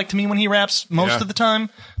it feels like to me when he raps most Yeah. of the time.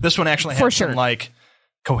 This one actually For had sure. some like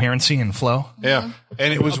coherency and flow. Yeah.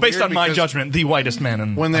 And it was Based weird on my because judgment, the whitest man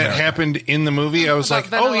in when that America. happened in the movie, I was About like,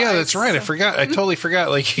 Vanilla "Oh yeah, Ice. that's right. I forgot. I totally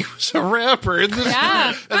forgot. Like he was a rapper." And then,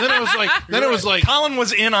 Yeah. and then I was like, Colin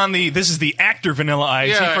was in on this is the actor Vanilla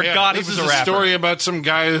Ice. yeah, he forgot this he was is a rapper. story about some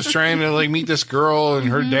guy who's trying to like meet this girl, and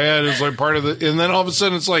her dad is like part of the. And then all of a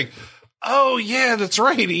sudden, it's like, "Oh yeah, that's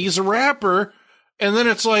right. He's a rapper." And then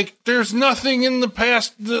it's like, there's nothing in the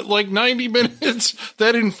past, like 90 minutes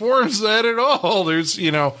that informs that at all. There's,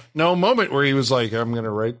 no moment where he was like, I'm going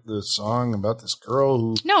to write the song about this girl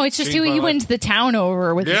who. No, it's just changed my he life. wins the town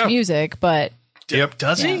over with Yeah. his music. But Yep.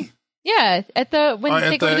 Does he? yeah, when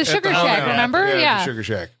they go to the Sugar Shack, remember? Yeah. The Sugar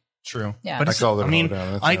Shack. True. Yeah. But I it's- called it I mean, all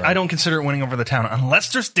down. That's all right. I don't consider it winning over the town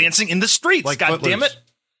unless there's dancing in the streets. Like God damn Footloose. it!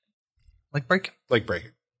 Like break. Like break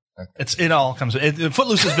it. It all comes.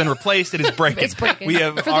 Footloose has been replaced. It is breaking. It's breaking. We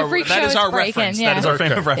have For the our, freak that show, is our it's breaking, reference. yeah. That is our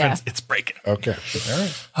frame Okay. of reference. Yeah. It's breaking. Okay. All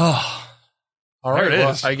right. Oh, All right. There it Well,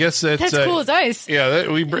 is. I guess that's That's cool as ice. Yeah,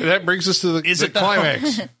 that brings us to Is the it though?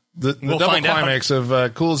 climax. The We'll double find out. climax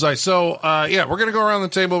of Cool as Ice. So, we're going to go around the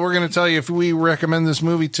table. We're going to tell you if we recommend this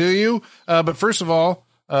movie to you. But first of all,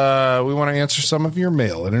 we want to answer some of your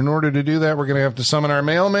mail. And in order to do that, we're going to have to summon our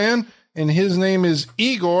mailman. And his name is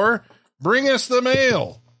Igor. Bring us the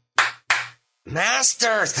mail.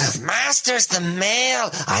 Masters, the mail.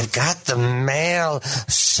 I've got the mail.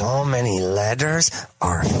 So many letters.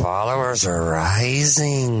 Our followers are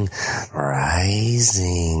rising.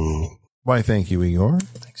 Why, thank you, Igor.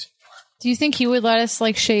 Do you think he would let us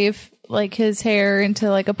like shave like his hair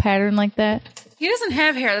into like a pattern like that? He doesn't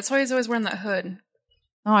have hair. That's why he's always wearing that hood.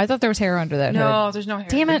 Oh, I thought there was hair under that hood. No, there's no hair.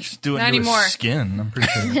 Damn it. just do it Not to his anymore. skin. I'm pretty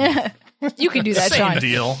sure. You can do that, Same Sean.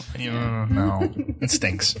 deal. No, it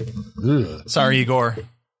stinks. Ugh. Sorry, Igor.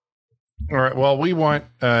 All right. Well, we want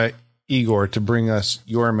Igor to bring us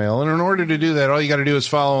your mail. And in order to do that, all you got to do is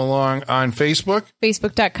follow along on Facebook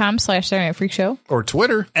Facebook.com/Saturday Night Freak Show. or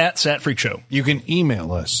Twitter. At Sat Freak Show. You can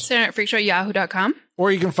email us. Saturday Night Freak Show, yahoo.com.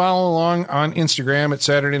 Or you can follow along on Instagram at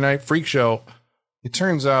Saturday Night Freak Show. It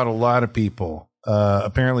turns out a lot of people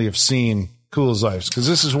apparently have seen Cool as Ice, because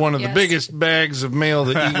this is one of the biggest bags of mail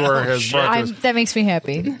that Igor has brought to us. That makes me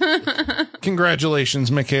happy.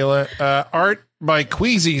 Congratulations, Michaela. Art by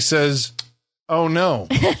Queasy says, "Oh no."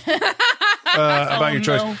 About your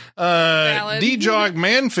choice. D-Jog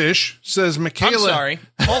Manfish says, Michaela. I'm sorry.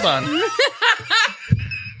 Hold on.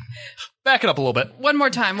 Back it up a little bit. One more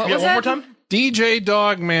time. What was one that? more time? DJ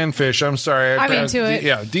Dog Manfish. I'm sorry. I'm into it.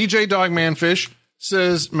 Yeah. DJ Dog Manfish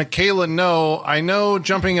says, Michaela, no. I know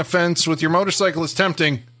jumping a fence with your motorcycle is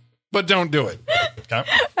tempting, but don't do it. Okay.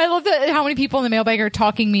 I love that how many people in the mailbag are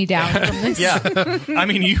talking me down from this. Yeah. I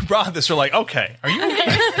mean, you brought this. You're like, okay. Are you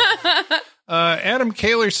okay? Adam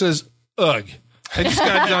Kaler says, ugh. I just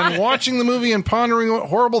got done watching the movie and pondering what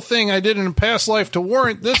horrible thing I did in a past life to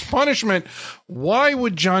warrant this punishment. Why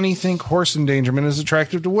would Johnny think horse endangerment is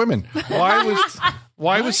attractive to women?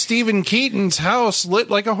 Why was Stephen Keaton's house lit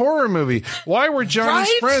like a horror movie? Why were Johnny's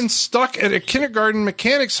friends stuck at a kindergarten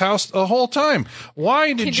mechanic's house the whole time?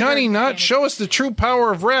 Why did Johnny not show us the true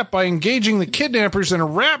power of rap by engaging the kidnappers in a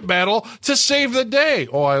rap battle to save the day?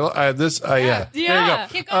 Yeah. There you go.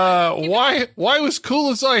 Keep going. Why was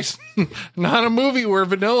Cool as Ice not a movie where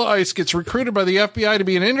Vanilla Ice gets recruited by the FBI to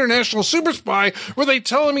be an international super spy where they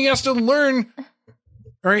tell him he has to learn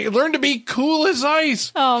to be cool as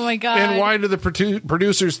ice? Oh my God. And why do the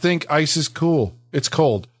producers think ice is cool? It's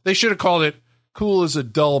cold. They should have called it cool as a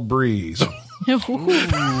dull breeze. Those are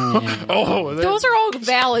all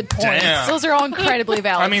valid points. Damn. Those are all incredibly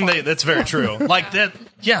valid I mean, points. that's very true. Like that.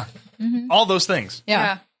 Yeah. All those things.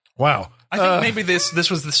 Yeah. Wow. I think maybe this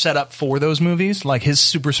was the setup for those movies, like his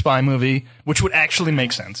super spy movie, which would actually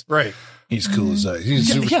make sense. Right. He's cool as ice. He's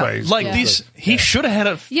a super spy. He's Like cool these, as ice. he should have had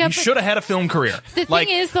a Yeah, he should have had a film career. The like,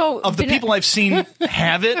 thing is, though, of the people I've seen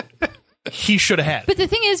have it, he should have had. But the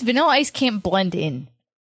thing is, Vanilla Ice can't blend in.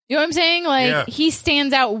 You know what I'm saying? Like, he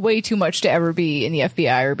stands out way too much to ever be in the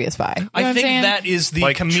FBI or be a spy. You know what I I'm think saying? that is the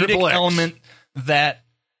Like comedic Triple X. element that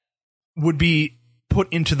would be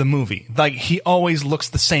put into the movie. Like, he always looks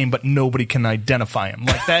the same, but nobody can identify him.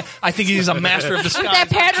 Like that, I think he's a master of disguise. that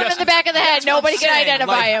pattern in the back of the head, That's what nobody I'm can saying.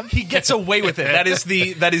 identify Like, him. He gets away with it. That is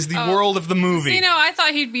the world of the movie. See, no, I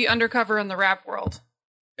thought he'd be undercover in the rap world.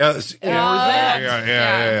 Yeah. That's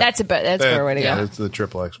a better way to go. It's the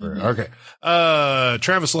triple X version. Okay.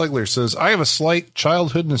 Travis Legler says, I have a slight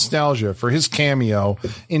childhood nostalgia for his cameo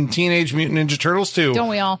in Teenage Mutant Ninja Turtles 2. Don't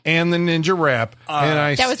we all? And the Ninja Rap.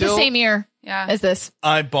 And That was the same year as this.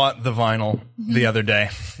 I bought the vinyl the other day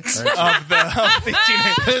of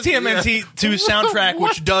the TMNT 2 soundtrack,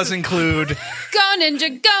 which does include Go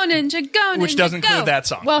Ninja, go Ninja, go Ninja, which does go. include that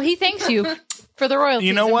song. Well, he thanks you for the royalties.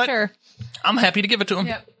 You know I'm what? Sure. I'm happy to give it to him.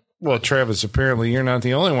 Yep. Well, Travis, apparently you're not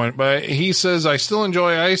the only one, but he says, I still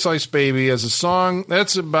enjoy Ice Ice Baby as a song.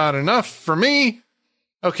 That's about enough for me.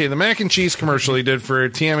 Okay, the mac and cheese commercial he did for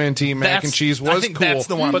TMNT mac and cheese was I think cool, that's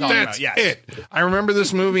the one I'm but talking that's about, yes. it. I remember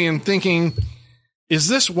this movie and thinking, is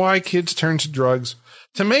this why kids turn to drugs?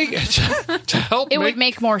 To help It would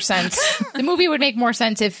make more sense. The movie would make more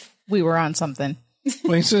sense if we were on something.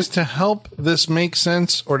 Well, he says to help this make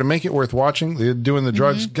sense or to make it worth watching, they're doing the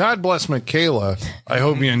drugs. God bless Michaela. I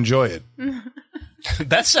hope you enjoy it.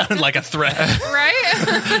 That sounded like a threat.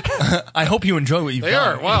 Right? I hope you enjoy what you've They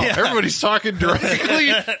done. are. Wow. Everybody's talking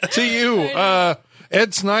directly to you.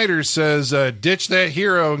 Ed Snyder says, ditch that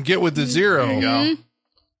hero and get with the zero. There you go.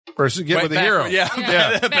 Or get with the hero. Yeah,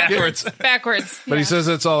 backwards. Backwards. But he says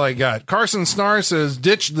that's all I got. Carson Snar says,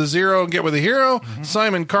 ditch the zero and get with the hero.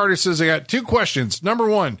 Simon Carter says, I got two questions. Number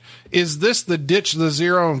one, is this the ditch the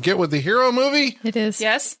zero and get with the hero movie? It is.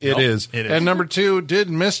 Yes. It is. It is. And number two, did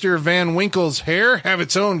Mr. Van Winkle's hair have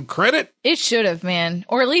its own credit? It should have, man.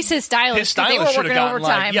 Or at least his stylist. His 'cause they stylist were should working have gotten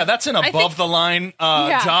overtime. like, yeah, that's an above the line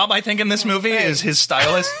job, I think, in this movie is his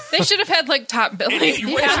stylist. They should have had like top billing. It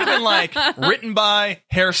should have been like written by,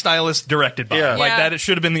 hairstylist, directed by. Yeah. Like Yeah. that, it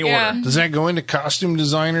should have been the Yeah. order. Does that go into costume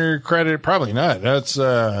designer credit? Probably not. That's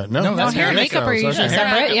no. that's Hair and makeup are usually Okay.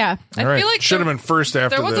 separate. Yeah. I All right. feel like should have been first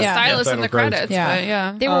after there was the a stylist in the title credits. Yeah. But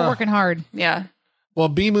yeah. They were working hard. Yeah. Well,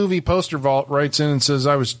 B Movie Poster Vault writes in and says,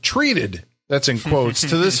 I was treated, that's in quotes,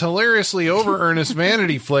 to this hilariously over-earnest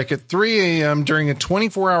vanity flick at 3 a.m. during a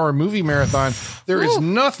 24-hour movie marathon. There is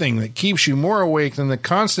nothing that keeps you more awake than the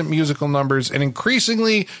constant musical numbers and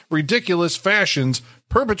increasingly ridiculous fashions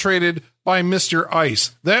perpetrated by Mr.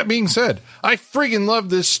 Ice. That being said, I friggin'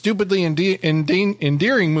 love this stupidly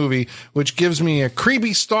endearing movie, which gives me a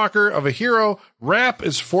creepy stalker of a hero, rap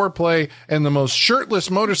is foreplay, and the most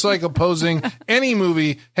shirtless motorcycle posing any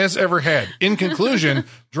movie has ever had. In conclusion,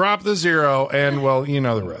 drop the zero, and, well, you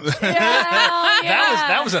know the rest.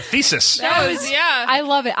 That was a thesis. That was, yeah. I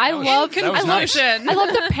love it. I love conclusion. I love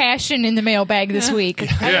the passion in the mailbag this week.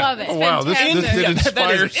 I love it. Wow, this Fantastic. it That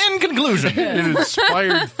inspires. is in conclusion. It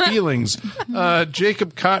inspired feelings.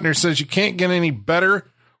 Jacob Kotner says you can't get any better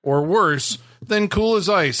or worse than Cool as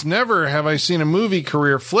Ice. Never have I seen a movie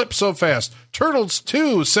career flip so fast. Turtles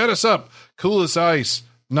 2 set us up. Cool as Ice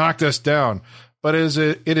knocked us down. But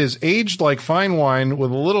it is aged like fine wine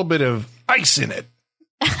with a little bit of ice in it.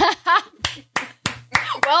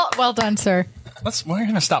 Well done, sir. We're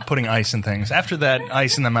gonna stop putting ice in things. After that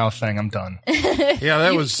ice in the mouth thing, I'm done. Yeah,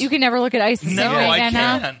 that was. You can never look at ice the No, same way I again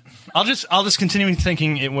now. can't. I'll just continue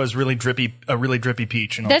thinking it was really drippy, a really drippy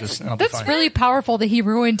peach, and I'll be That's fine. really powerful that he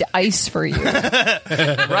ruined ice for you.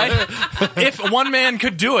 Right. If one man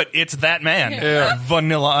could do it, it's that man. Yeah.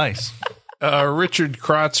 Vanilla Ice. Richard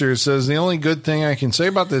Krotzer says the only good thing I can say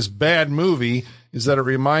about this bad movie is that it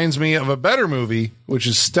reminds me of a better movie, which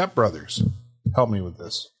is Step Brothers. Help me with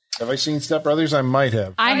this. Have I seen Step Brothers? I might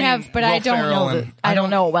have. I have, but I don't know. I don't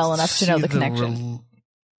know it well enough to know the connection.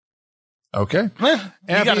 Okay. You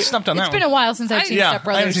got stumped on that It's been a while since I've seen Step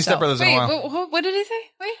Brothers. I haven't seen Step Brothers in a Wait, while. what did he say?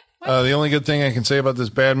 Wait. The only good thing I can say about this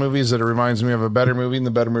bad movie is that it reminds me of a better movie, and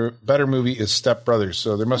the better movie is Step Brothers.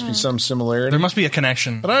 So there must be some similarity. There must be a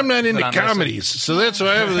connection. But I'm not into I'm comedies, so that's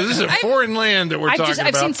why this is a foreign land that we're talking about.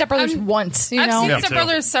 I've seen Step Brothers once. I've seen Yeah, Step too.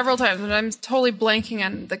 Brothers several times, but I'm totally blanking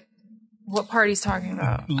on what part he's talking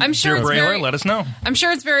about. I'm sure Dear it's Brailer, very. let us know. I'm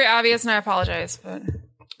sure it's very obvious, and I apologize. But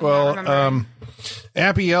Well,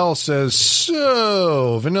 Appy L says,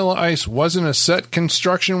 so Vanilla Ice wasn't a set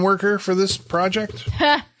construction worker for this project?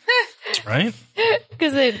 Right?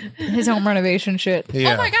 Because his home renovation shit.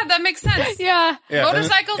 Yeah. oh my god, that makes sense. Yeah. Yeah,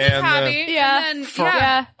 Motorcycles is and, hobby. yeah. And then, For-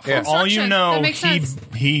 yeah. Yeah. All you Construction, know, that makes sense.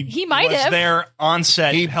 he might was have. there on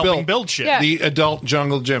set He helping build shit. Yeah. The adult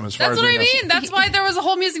jungle gym, as far That's as what we I know. mean. That's why there was a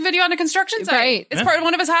whole music video on a construction site. Right. It's part of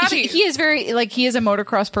one of his hobbies. He is very, he is a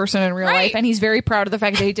motocross person in real Right. life, and he's very proud of the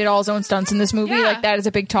fact that he did all his own stunts in this movie. Yeah. Like, that is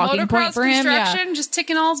a big talking point Motocross for him. Yeah. construction, just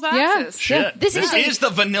ticking all his Yeah. boxes. Shit. This This is is the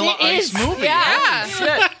Vanilla it Ice is. movie. Yeah.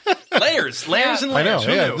 Shit. Layers and I know, layers.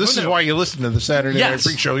 Who yeah. knew? This Who is knew? why you listen to the Saturday Night Yes.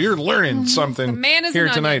 Freak Show. You're learning something man is here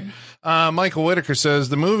an tonight. Michael Whitaker says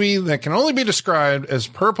the movie that can only be described as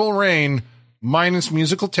Purple Rain minus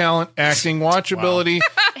musical talent, acting, watchability,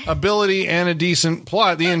 ability, and a decent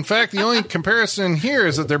plot. In fact, the only comparison here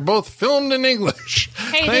is that they're both filmed in English.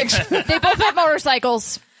 Hey, they both have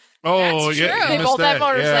motorcycles. Oh, That's yeah. true. you They missed both have that.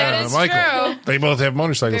 motorcycles. Yeah, That is Michael. true. They both have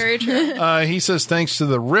motorcycles. Very true. He says, thanks to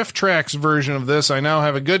the Riff Tracks version of this, I now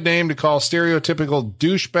have a good name to call stereotypical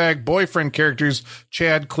douchebag boyfriend characters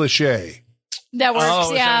Chad Cliche. That works, Oh, is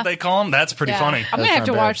that yeah. what they call him? That's pretty Yeah. funny. I'm going to have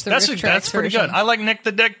to not bad. watch the That's Riff Tracks pretty version. good. I like Nick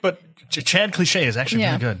the Dick, but Chad Cliche is actually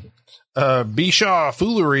Yeah. pretty good. Bishaw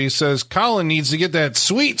Foolery says, Colin needs to get that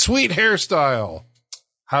sweet, sweet hairstyle.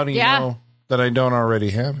 How do you Yeah. know that I don't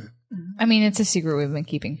already have it? I mean, it's a secret we've been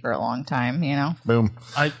keeping for a long time, you know. Boom.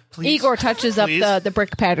 Please, Igor touches please, up the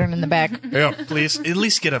brick pattern in the back. Yeah. Please, at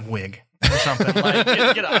least get a wig or something. Like,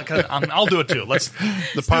 I'll do it too. Let's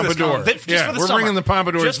The Pompadour. Just Yeah, for the we're summer. bringing the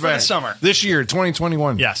Pompadours Just for back. the summer. This year,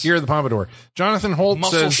 2021. Yes. Year of the Pompadour. Jonathan Holt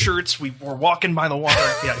Muscle says, shirts. We're walking by the water.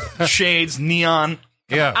 Yeah, shades, neon.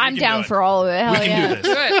 yeah. I'm can down do it. for all of it. Hell We can yeah. do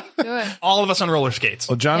this. Do it. All of us on roller skates.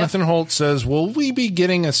 Well, Jonathan Holt says, will we be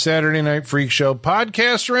getting a Saturday Night Freak Show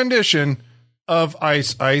podcast rendition of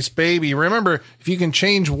Ice Ice Baby? Remember, if you can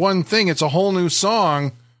change one thing, it's a whole new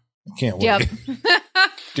song. I can't wait. Yep.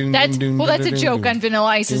 Doon, That's doon, well. That's a doon, joke doon. on Vanilla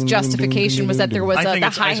Ice's justification was that there was I think the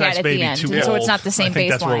it's hi Ice hat Ice at Baby the end, too and so it's old. not the same I think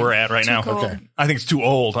bass that's where line. we're at right now. cold. Okay. I think it's too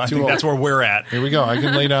old. I think old. that's where we're at. Here we go. I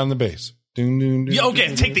can lay down the bass. Doon, doon, doon, Yeah, okay,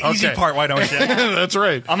 doon, take the doon. easy Okay. part. Why don't you? That's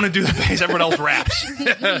right. I'm going to do the bass. Everyone else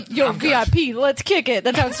raps. Yo, VIP, let's kick it.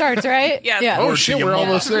 That's how it starts, right? Yes. Yeah. Oh, Or shit, to we're your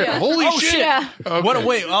almost there. Yeah. Holy Oh, shit. shit. Yeah. Okay. What a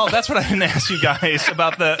wait. Oh, that's what I didn't ask you guys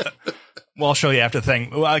about the. Well, I'll show you after the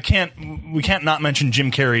thing. Well, we can't not mention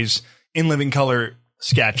Jim Carrey's In Living Color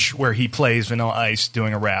sketch where he plays Vanilla Ice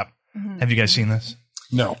doing a rap. Have you guys seen this?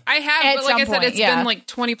 No. I have, At but like I some said, point, it's yeah. been like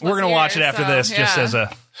 20 plus We're going to watch it years, after so, this just yeah. as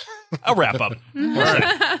a wrap up. All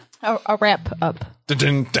right. A wrap up. Dun,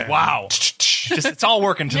 dun, dun. Wow. Just, it's all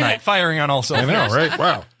working tonight. Firing on all I cylinders. know, right?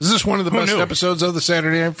 Wow. Is this one of the best knew? episodes of the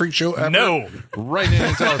Saturday Night Freak Show ever? No. Right in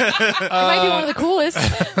and tell us. It might be one of the coolest.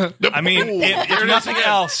 I mean, if nothing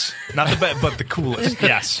else, not the best, but the coolest.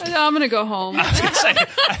 Yes. I'm going to go home. I was gonna say,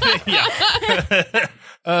 I think, yeah.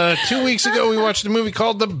 2 weeks ago, we watched a movie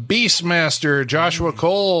called The Beastmaster. Joshua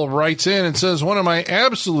Cole writes in and says, one of my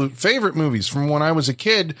absolute favorite movies from when I was a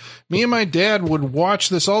kid. Me and my dad would watch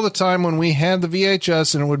this all the time when we had the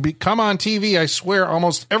VHS, and it would come on TV, I swear,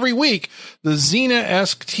 almost every week. The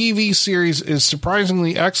Xena-esque TV series is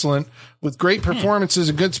surprisingly excellent, with great performances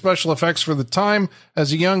and good special effects for the time.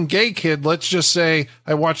 As a young gay kid, let's just say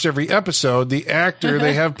I watched every episode. The actor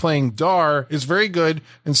they have playing Dar is very good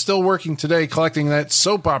and still working today, collecting that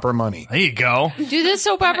soap opera money. There you go. Dude, this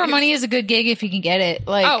soap opera money is a good gig if you can get it.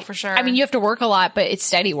 Like, Oh, for sure. I mean, you have to work a lot, but it's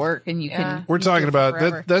steady work, and you can. We're talking about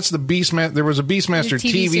forever. that's the Beastmaster. There was a Beastmaster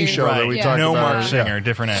TV TV series. show that we talked No about. Mark Singer,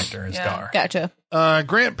 different actor as Dar. Gotcha.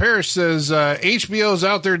 Grant Parrish says, HBO's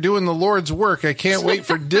out there doing the Lord's work. I can't wait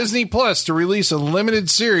for Disney Plus to release a limited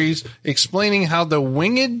series explaining how the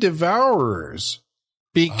Winged Devourers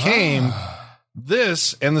became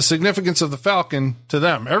this and the significance of the Falcon to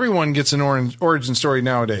them. Everyone gets an origin story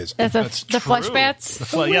nowadays. That's the flesh bats. The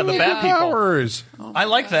bat people. Devourers. I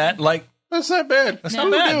like that. Like, That's not bad. That's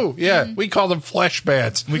not bad. Do. Yeah, we call them flesh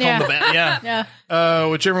bats. we call them the bat. Yeah.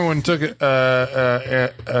 Which everyone took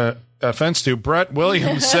offense to. Brett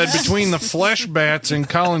Williams said, between the flesh bats and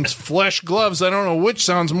Colin's flesh gloves, I don't know which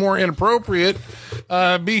sounds more inappropriate.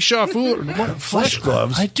 Bischoff, flesh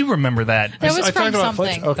gloves. I do remember that. That was I from talked about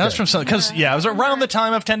flesh- something. okay. That was from something. Because, it was around the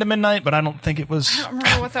time of 10 to Midnight, but I don't think it was. I don't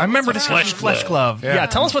remember what that I remember was this from. flesh glove. Yeah,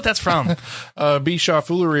 tell us what that's from. Bischoff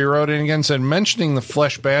Foolery wrote in again, said, mentioning the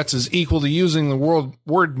flesh bats is equal to using the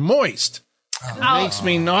word moist. Makes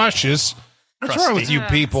me nauseous. What's wrong with you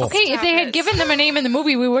people? Okay, if they had given them a name in the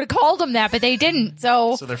movie, we would have called them that, but they didn't.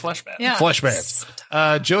 So So they're flesh bats. yeah. Flesh bats.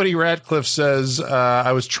 Jody Ratcliffe says,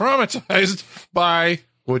 I was traumatized by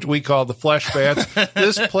what we call the flesh bats.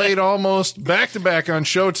 This played almost back-to-back on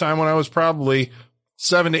Showtime when I was probably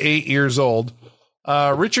 7 to 8 years old.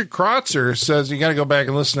 Richard Kreutzer says, you got to go back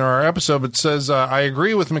and listen to our episode, but says, I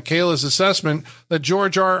agree with Michaela's assessment that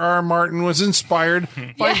George R.R. Martin was inspired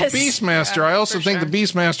by Yes. Beastmaster. I also think the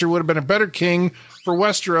Beastmaster would have been a better king for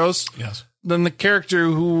Westeros than the character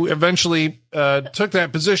who eventually took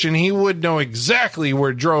that position. He would know exactly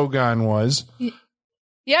where Drogon was.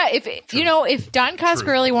 Yeah, if Don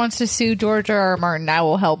Coscarelli wants to sue George R.R. Martin, I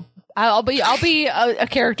will help. I'll be a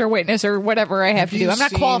character witness or whatever I have to do. I'm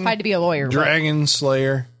not qualified to be a lawyer. but- Dragon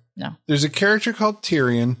Slayer. No. There's a character called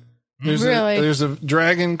Tyrion. Really? There's a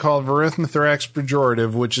dragon called Verithmithrax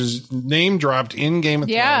Pejorative, which is name dropped in Game of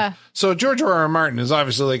Yeah. Thrones. So George R.R. Martin is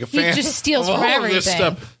obviously like a fan. just steals of from all of this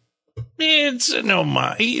everything. stuff. It's no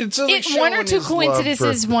my. It's like If one or showing two his love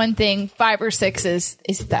coincidences, one thing, 5 or 6 is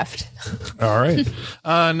theft. All right.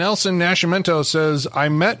 Nelson Nascimento says, I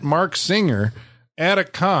met Mark Singer at a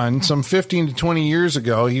con some 15 to 20 years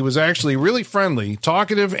ago. He was actually really friendly,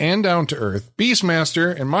 talkative, and down to earth.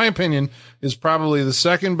 Beastmaster, in my opinion, is probably the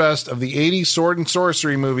second best of the 80s sword and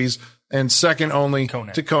sorcery movies and second only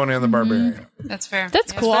to Conan the Barbarian. That's fair.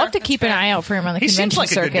 That's cool. I'll have to keep an eye out for him on the He seems convention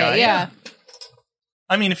like a circuit. good guy. Yeah.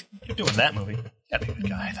 I mean, if you're doing that movie, you gotta be a good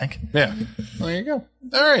guy, I think. Yeah. There you go.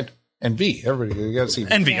 All right. And V. Everybody, you got to see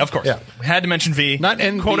V. And V, of course. Yeah. We had to mention V. Not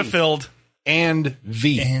NV. Quota filled. And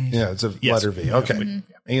V. And- Yeah, it's a Yes. letter V. Okay.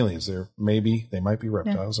 Aliens there. Maybe they might be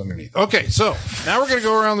reptiles underneath. Okay, so now we're going to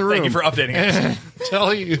go around the room. Thank you for updating us. and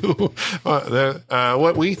tell you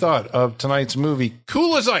what we thought of tonight's movie,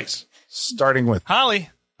 Cool as Ice, starting with Holly,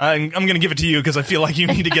 I'm going to give it to you because I feel like you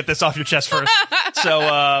need to get this off your chest first.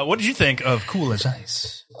 So, what did you think of Cool as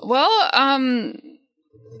Ice? Well,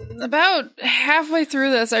 about halfway through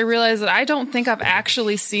this, I realized that I don't think I've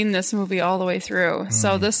actually seen this movie all the way through.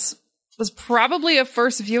 So this was probably a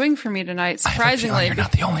first viewing for me tonight, surprisingly. You're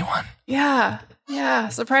not the only one. Yeah,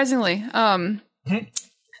 surprisingly.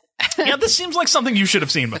 Yeah, this seems like something you should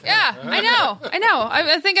have seen before. Yeah, I know.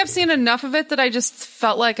 I think I've seen enough of it that I just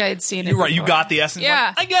felt like I had seen it. You're right. You before. got the essence.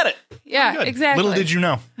 Yeah. Like, I get it. Yeah, Good. exactly. Little did you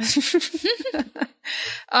know.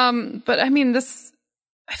 But I mean,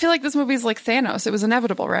 I feel like this movie's like Thanos. It was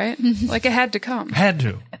inevitable, right? Like it had to come. Had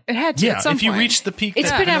to. It had to. Yeah, at some if you point. reach the peak. It's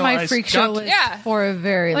that been on Vanilla my Ice freak got show to- list Yeah. for a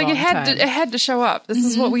very Like long it had time. to. It had to show up. This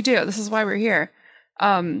is what we do. This is why we're here.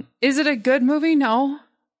 Is it a good movie? No.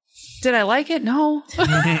 Did I like it? No.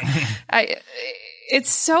 It's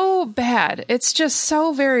so bad. It's just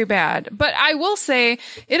so very bad. But I will say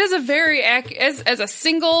it is a very as a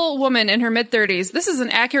single woman in her mid-30s, this is an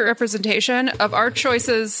accurate representation of our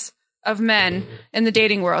choices of men in the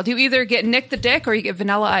dating world. You either get Nick the Dick or you get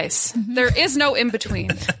Vanilla Ice. There is no in between.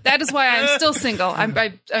 That is why I'm still single. I'm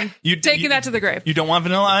taking that to the grave. You don't want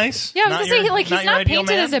Vanilla Ice? Yeah, I was Not gonna say, your- like, he's your not ideal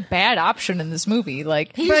painted man? as a bad option in this movie.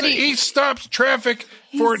 Like, He stops traffic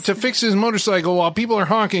to fix his motorcycle while people are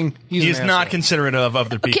honking. He's an not asshole. considerate of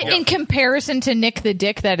other people. in comparison to Nick the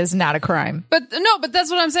Dick, that is not a crime. But that's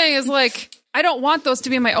what I'm saying is like, I don't want those to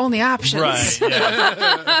be my only options. Right.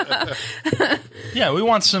 Yeah. Yeah, we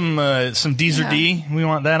want some D's or D. We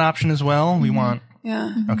want that option as well. We want.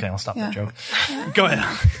 Yeah. Okay, I'll stop that joke. Go ahead.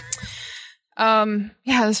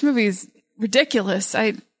 Yeah, this movie's ridiculous.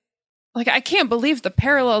 I can't believe the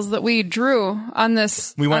parallels that we drew on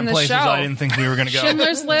this. We on went this places show. I didn't think we were going to go.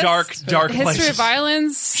 Schindler's List, dark History places. of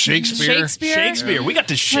Violence, Shakespeare. We got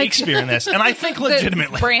to Shakespeare in this, and I think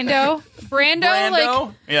legitimately. Brando.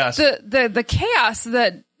 Like yes. the chaos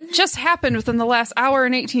that just happened within the last hour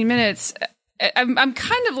and 18 minutes. I'm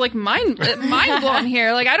kind of like mind blown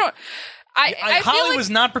here. Like I feel Holly like, was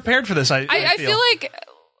not prepared for this. I feel like.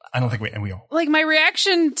 I don't think we all. Like, my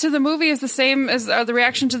reaction to the movie is the same as the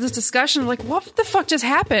reaction to this discussion. Like, what the fuck just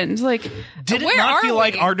happened? Like, Did where it not are feel we?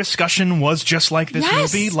 like our discussion was just like this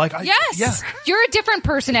Yes. movie? Like, Yes. Yeah. You're a different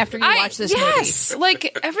person after you watch this yes. Like,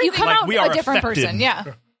 everything. movie. You come Like, out we are a different affected. person. Yeah.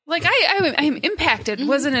 Like, I'm impacted.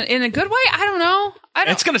 Was it in a good way? I don't know.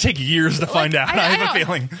 It's going to take years to find out. I have a don't-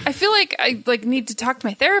 feeling. I feel like I need to talk to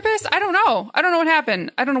my therapist. I don't know. I don't know what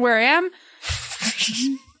happened. I don't know where I am.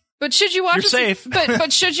 But should you watch You're this? safe.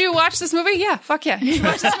 But should you watch this movie? Yeah, fuck yeah. You should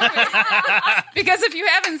watch this movie. Because if you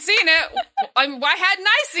haven't seen it, why hadn't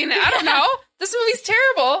I seen it? I don't know. This movie's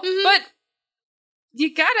terrible, but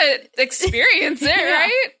you gotta experience it,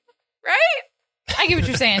 right? Right? I get what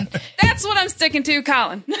you're saying. That's what I'm sticking to,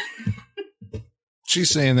 Colin. She's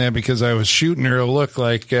saying that because I was shooting her a look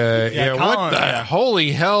like, what Colin, the yeah.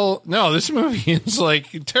 holy hell? No, this movie is like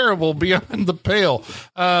terrible beyond the pale.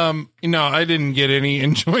 I didn't get any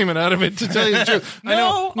enjoyment out of it, to tell you the truth.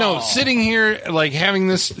 No, sitting here, like having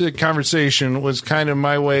this conversation was kind of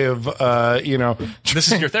my way of,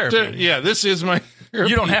 This is your therapy. Yeah, this is my.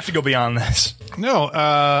 You don't have to go beyond this.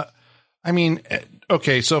 No,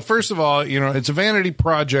 okay, so first of all, it's a vanity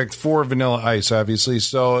project for Vanilla Ice, obviously.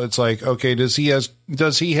 So it's like, okay, does he have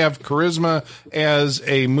charisma as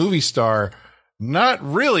a movie star? Not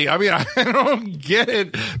really. I mean, I don't get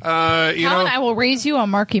it. Colin, I will raise you on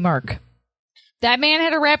Marky Mark. That man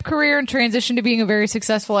had a rap career and transitioned to being a very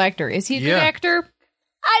successful actor. Is he a good actor?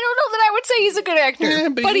 I don't know that I would say he's a good actor, Yeah,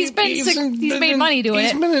 but he's made money doing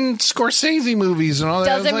He's it. been in Scorsese movies and all that.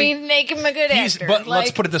 Doesn't mean make him a good actor. But let's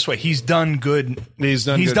Like, put it this way: he's done good. He's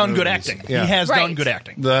done good movies. acting. Yeah. He has done Right. good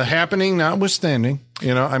acting. The Happening notwithstanding,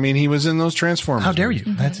 he was in those Transformers. How dare you?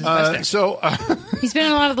 That's his best acting. So, he's been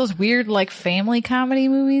in a lot of those weird like family comedy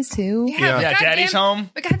movies too. Yeah. Yeah, Daddy's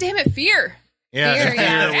Home. But goddamn it, Fear. yeah, Fear, Fear,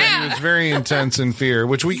 yeah. when he was very intense in Fear,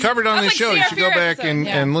 which we covered on I was this like, show. see You our should go Fear back episode,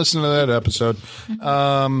 and listen to that episode.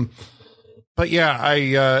 But yeah,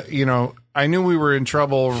 I knew we were in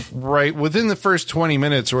trouble right within the first 20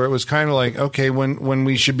 minutes where it was kind of like, okay, when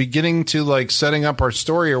we should be getting to like setting up our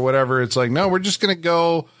story or whatever, it's like, no, we're just going to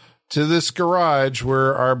go to this garage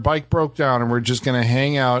where our bike broke down and we're just going to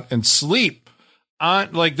hang out and sleep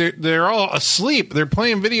on, like they're all asleep. They're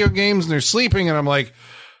playing video games and they're sleeping. And I'm like,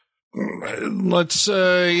 let's,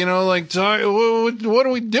 talk, what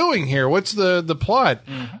are we doing here? What's the plot?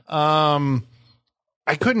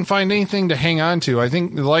 I couldn't find anything to hang on to. I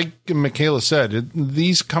think, like Michaela said,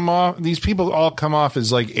 these people all come off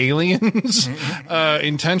as like aliens,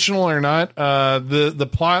 intentional or not. The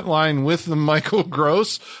plot line with the Michael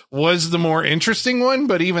Gross was the more interesting one,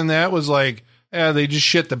 but even that was like, they just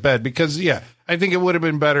shit the bed because, I think it would have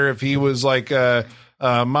been better if he was like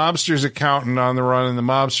mobster's accountant on the run and the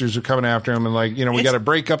mobsters are coming after him and like, we got to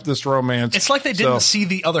break up this romance. It's like they didn't see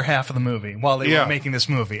the other half of the movie while they were making this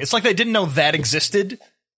movie. It's like they didn't know that existed,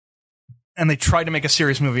 and they tried to make a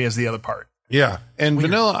serious movie as the other part. Yeah. And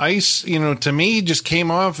Vanilla Ice, to me just came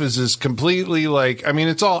off as this completely like,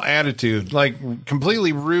 it's all attitude, like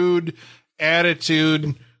completely rude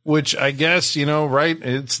attitude, which I guess, right.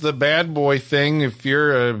 It's the bad boy thing. If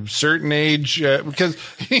you're a certain age, because,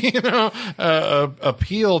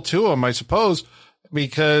 appeal to them, I suppose,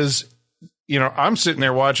 because, I'm sitting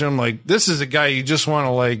there watching him like, this is a guy you just want to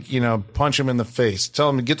like, punch him in the face, tell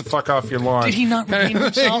him to get the fuck off your lawn. Did he not redeem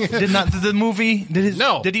himself? Did the movie?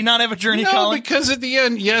 No. Did he not have a journey? No, Colin? because at the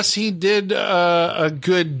end, yes, he did a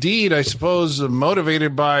good deed, I suppose,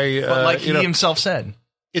 motivated by, But like he himself said.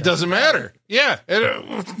 it doesn't matter. Yeah.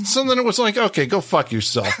 Something that was like, okay, go fuck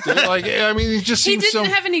yourself. Like, it just He seems didn't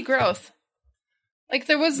have any growth. Like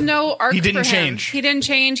there was no arc. He didn't for him. change. He didn't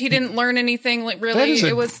change. He didn't learn anything. Like really, That is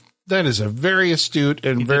it was. That is a very astute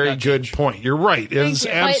and very good point. You're right. It's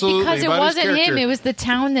absolutely because it about his wasn't him. character. It was the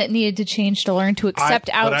town that needed to change to learn to accept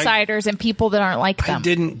outsiders and people that aren't like them. I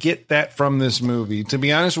didn't get that from this movie. To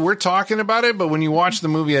be honest, we're talking about it, but when you watch the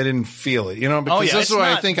movie, I didn't feel it. You know, because this is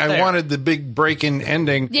why I think I wanted the big break-in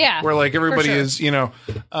ending. Yeah, where like everybody for sure. is, you know.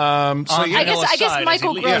 I guess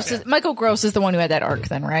Michael Gross is the one who had that arc,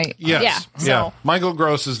 then, right? Yes. Yeah. So. Michael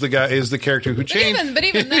Gross is the character who changed. But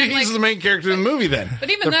even then, he's the main character in the movie. Then, but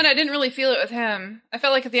even then, I didn't really feel it with him. I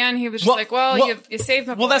felt like at the end he was just you saved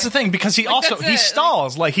my boy. Well, that's the thing, because he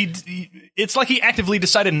stalls. Like it's like he actively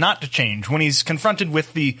decided not to change when he's confronted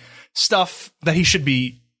with the stuff that he should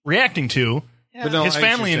be reacting to. Yeah. No, his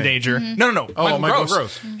family in danger. Mm-hmm. No. Michael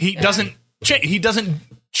Gross. He doesn't. He doesn't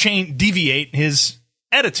deviate his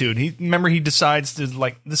attitude. He decides to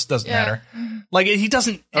this doesn't matter. Like he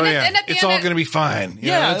doesn't. It's all going to be fine.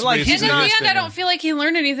 Yeah, and at the end, I don't feel like he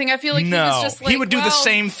learned anything. I feel like he was just like, he would do the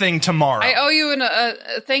same thing tomorrow. I owe you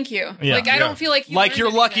a thank you. Yeah. Like I don't feel like you're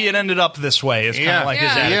lucky it ended up this way. Is kind of like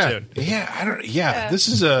his attitude. This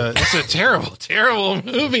is a terrible, terrible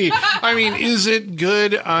movie. I mean, is it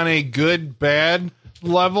good on a good bad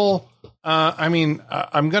level? I'm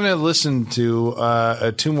going to listen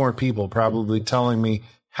to 2 more people probably telling me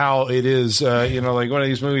how it is, like one of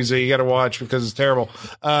these movies that you got to watch because it's terrible.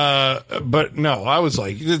 But no, I was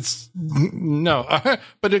like,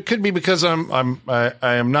 but it could be because I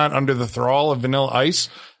am not under the thrall of Vanilla Ice.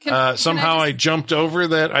 Somehow I jumped over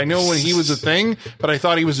that. I know when he was a thing, but I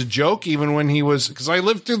thought he was a joke even when he was, because I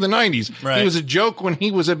lived through the 90s. Right. He was a joke when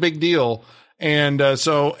he was a big deal. And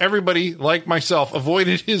so everybody, like myself,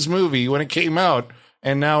 avoided his movie when it came out.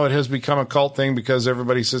 And now it has become a cult thing because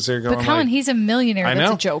everybody sits there going, but Colin, he's a millionaire. I know.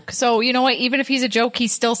 That's a joke. So you know what? Even if he's a joke,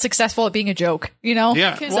 he's still successful at being a joke. You know?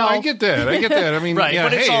 Yeah. Well, I get that. I mean, right. Yeah,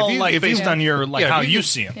 but it's all if based on your how you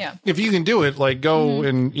see him. Yeah. If you can do it, like go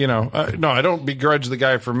and no, I don't begrudge the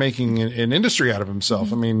guy for making an industry out of himself.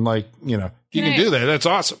 Mm-hmm. I mean, you can do that. That's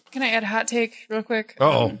awesome. Can I add a hot take real quick?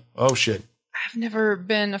 Oh shit. I've never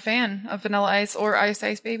been a fan of Vanilla Ice or Ice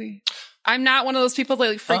Ice Baby. I'm not one of those people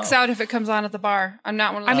that freaks out if it comes on at the bar. I'm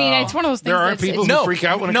not one of those. I mean, it's one of those things. There are people who freak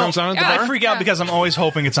out when it comes on at the bar? I freak out because I'm always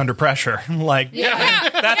hoping it's under pressure. That's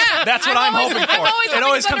what I'm hoping for. It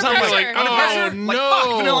always comes on under pressure. No.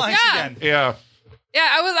 Fuck, Vanilla Ice again. Yeah.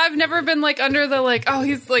 Yeah, I've never been under the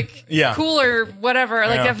he's cool or whatever.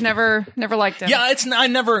 Like I've never liked him. Yeah, I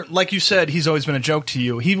never, like you said, he's always been a joke to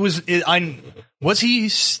you. Was he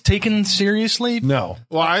taken seriously? No.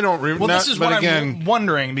 Well, I don't remember. Well, this is what I'm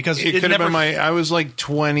wondering because it could have been I was like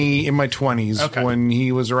 20 in my 20s when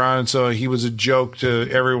he was around, so he was a joke to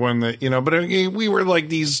everyone that but we were like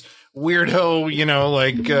these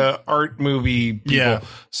weirdo, art movie people. Yeah.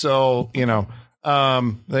 So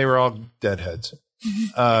they were all deadheads.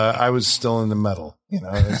 I was still in the metal, but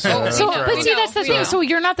see, that's the thing. So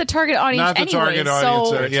you're not the target audience. Not the target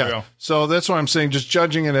audience. So that's why I'm saying, just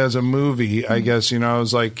judging it as a movie, I guess, I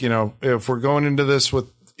was like, if we're going into this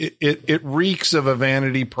with it reeks of a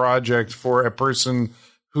vanity project for a person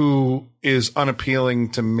who is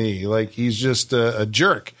unappealing to me. Like he's just a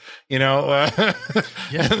jerk, And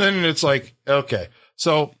then it's like, okay.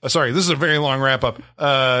 So, sorry, this is a very long wrap up.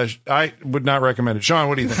 I would not recommend it. Sean,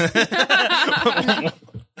 what do you think?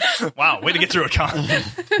 Wow, way to get through it, Colin.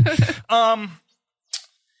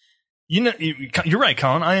 You're right,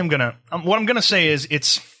 Colin. I am gonna. What I'm gonna say is,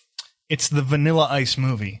 it's the Vanilla Ice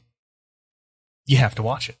movie. You have to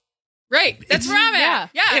watch it. Right, that's where I'm at.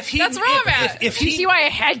 Yeah, that's where I'm at. If you see why I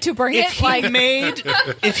had to bring it,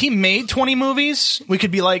 if he made 20 movies, we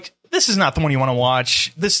could be like, this is not the one you want to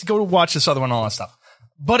watch. Go watch this other one, all that stuff.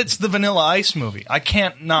 But it's the Vanilla Ice movie. I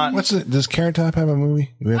can't not. Does Carrot Top have a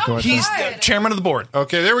movie? We have to watch he's the chairman of the board.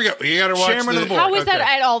 Okay, there we go. You got to watch chairman of the board. How is that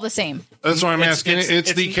at all the same? That's what I'm asking.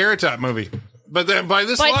 It's the Carrot Top movie. But by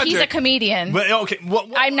this logic, he's a comedian. But okay,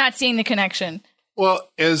 I'm not seeing the connection. Well,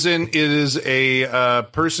 as in, it is a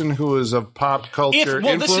person who is a pop culture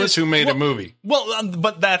influence who made a movie. Well,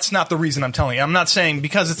 but that's not the reason I'm telling you. I'm not saying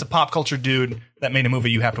because it's a pop culture dude that made a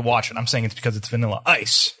movie you have to watch it. I'm saying it's because it's Vanilla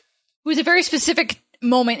Ice, who's a very specific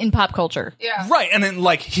moment in pop culture. Yeah. Right. And then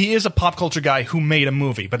he is a pop culture guy who made a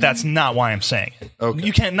movie, but that's not why I'm saying it. Okay.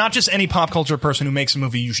 You can't, not just any pop culture person who makes a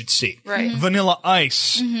movie you should see. Right. Vanilla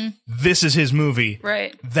Ice, this is his movie.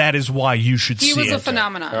 Right. That is why you should see it. He was a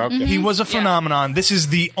phenomenon. Okay. He was a phenomenon. This is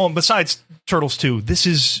besides Turtles 2, this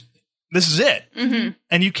is it. Mm-hmm.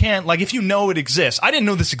 And you can't, if you know it exists. I didn't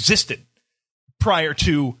know this existed prior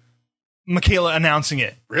to Michaela announcing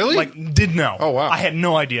it. Really? Did know. Oh, wow. I had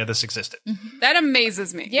no idea this existed. That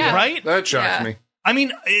amazes me. Yeah. Right? That shocks me. I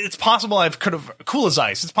mean, it's possible Cool as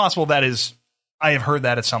Ice. It's possible I have heard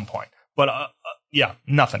that at some point. But yeah,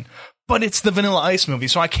 nothing. But it's the Vanilla Ice movie,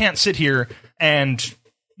 so I can't sit here and,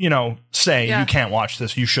 say you can't watch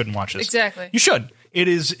this, you shouldn't watch this. Exactly. You should.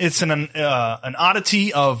 It's an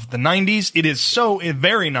oddity of the 90s. It is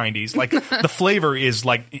very 90s. Like, the flavor is,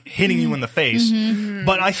 like, hitting you in the face. Mm-hmm.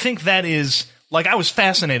 But I think that is, like, I was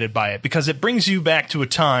fascinated by it because it brings you back to a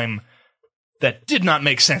time that did not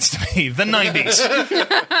make sense to me, the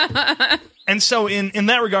 90s. And so in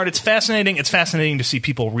that regard, it's fascinating. It's fascinating to see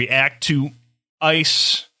people react to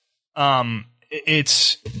Ice. You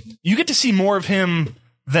get to see more of him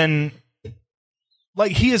than,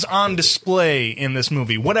 like, he is on display in this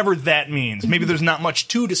movie, whatever that means. Maybe there's not much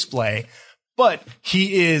to display, but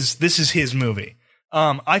this is his movie.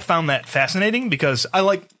 I found that fascinating because I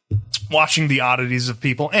like watching the oddities of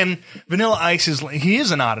people, and Vanilla Ice he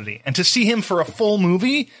is an oddity, and to see him for a full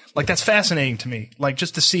movie, like, that's fascinating to me. Like,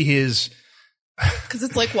 just to see his, because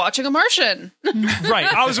it's like watching a Martian.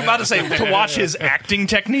 right. I was about to say to watch his acting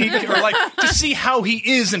technique, or like to see how he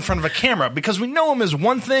is in front of a camera, because we know him as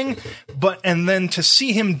one thing, and then to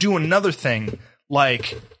see him do another thing,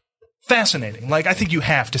 like, fascinating. Like, I think you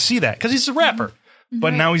have to see that because he's a rapper,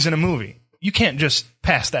 but now he's in a movie. You can't just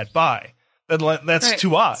pass that by. That's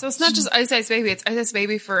too odd. So it's not just Ice Ice Baby; it's Ice Ice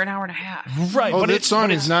Baby for an hour and a half. Right. But that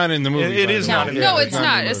song is not in the movie. It is not. No, it's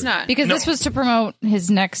not. It's not because this was to promote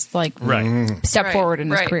his next step forward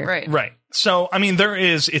in his career. Right. So I mean,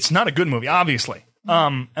 it's not a good movie, obviously.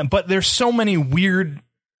 But there's so many weird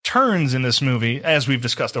turns in this movie, as we've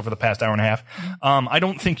discussed over the past hour and a half. I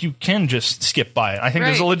don't think you can just skip by it. I think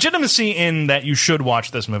there's a legitimacy in that you should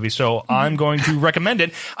watch this movie. So I'm going to recommend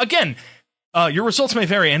it again. Your results may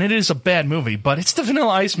vary, and it is a bad movie, but it's the Vanilla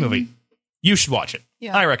Ice movie. You should watch it.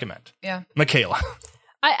 Yeah. I recommend. Yeah. Michaela.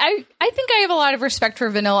 I think I have a lot of respect for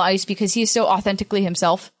Vanilla Ice because he's so authentically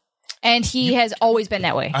himself, and he has always been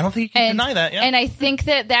that way. I don't think you can deny that, yeah. And I think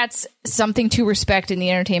that that's something to respect in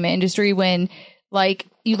the entertainment industry when, like,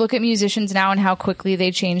 you look at musicians now and how quickly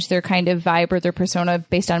they change their kind of vibe or their persona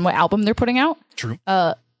based on what album they're putting out. True.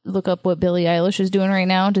 Look up what Billie Eilish is doing right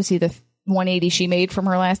now to see the 180 she made from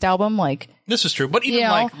her last album. Like, this is true, but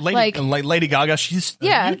even Lady Gaga, she's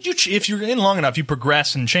if you're in long enough, you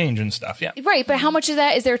progress and change and stuff. Yeah, right. But how much of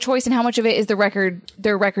that is their choice, and how much of it is their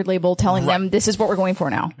record label telling them this is what we're going for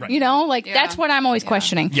now? Right. That's what I'm always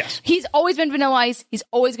questioning. Yes, he's always been Vanilla Ice. He's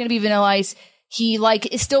always going to be Vanilla Ice. He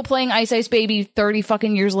is still playing Ice Ice Baby 30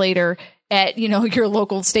 fucking years later at your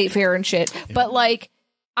local state fair and shit. Yeah. But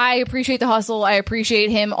I appreciate the hustle. I appreciate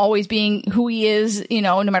him always being who he is,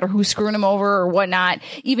 no matter who's screwing him over or whatnot,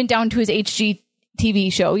 even down to his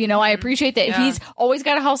HGTV show. I appreciate that he's always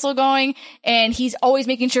got a hustle going, and he's always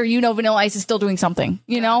making sure, Vanilla Ice is still doing something,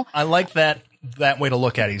 I like that way to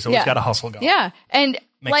look at it. He's always got a hustle going. Yeah. And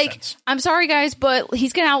Makes sense. I'm sorry guys, but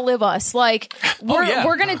he's going to outlive us.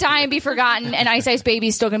 We're going to die and be forgotten, and Ice Ice Baby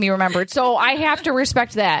is still going to be remembered. So I have to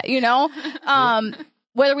respect that,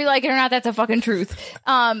 whether we like it or not, that's a fucking truth.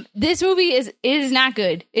 This movie is not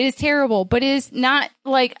good. It is terrible, but it is not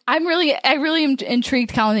I really am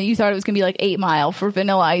intrigued, Colin, that you thought it was going to be like 8 Mile for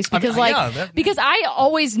Vanilla Ice because because I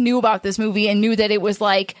always knew about this movie and knew that it was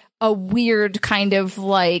like a weird kind of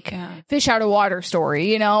fish out of water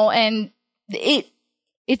story, and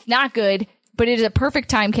it's not good, but it is a perfect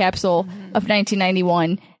time capsule of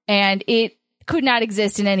 1991, and it could not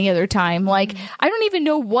exist in any other time. I don't even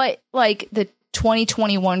know what the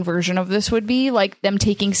 2021 version of this would be, them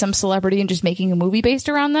taking some celebrity and just making a movie based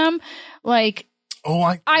around them.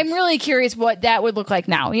 I'm really curious what that would look like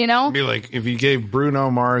now, It'd be like if you gave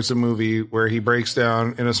Bruno Mars a movie where he breaks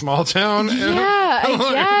down in a small town. Yeah,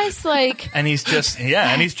 I guess and he's just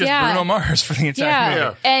Bruno Mars for the entire movie.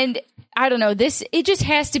 Yeah. And I don't know. It just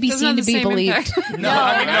has to be seen to be believed. No,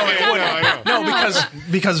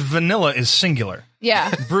 because Vanilla is singular.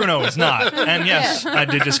 Yeah. Bruno is not. And yes, I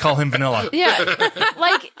did just call him Vanilla. Yeah.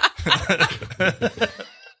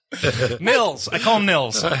 Nils. I call him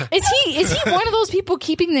Nils. Is he one of those people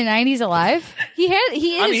keeping the 90s alive? He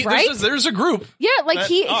is, right? There's a group. Yeah,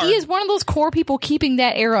 he is one of those core people keeping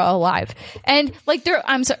that era alive. And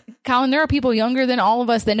I'm sorry, Colin, there are people younger than all of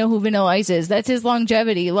us that know who Vanilla Ice is. That's his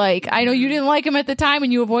longevity. I know you didn't like him at the time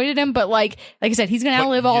and you avoided him, but like I said, he's going to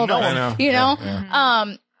outlive all of us.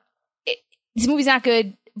 Yeah. This movie's not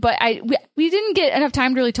good. But we didn't get enough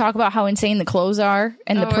time to really talk about how insane the clothes are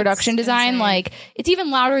and the production design. Insane. It's even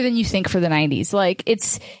louder than you think for the 90s.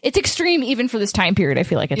 It's extreme even for this time period. I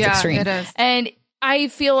feel like it's extreme. It is. And I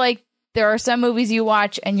feel like there are some movies you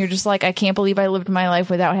watch and you're just like, I can't believe I lived my life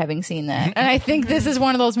without having seen that. And I think this is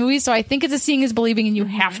one of those movies. So I think it's a seeing is believing, and you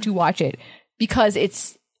have to watch it because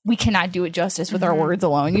it's we cannot do it justice with our words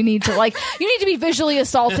alone. You need to be visually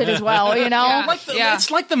assaulted as well, you know? It's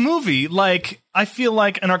like the movie. Like, I feel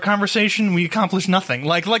like in our conversation, we accomplished nothing.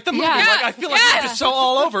 Like the movie. Yeah. Like, I feel like we're just so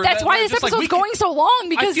all over. That's why this episode's going so long,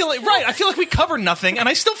 because I feel like we covered nothing, and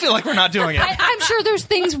I still feel like we're not doing it. I'm sure there's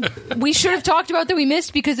things we should have talked about that we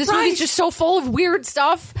missed because this movie's just so full of weird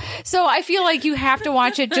stuff. So I feel like you have to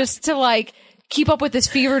watch it just to like keep up with this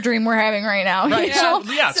fever dream we're having right now. Right. You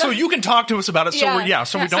know? So you can talk to us about it. So we don't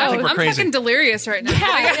think we're I'm crazy. fucking delirious right now.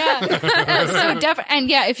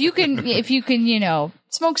 If you can, you know,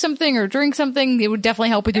 smoke something or drink something, it would definitely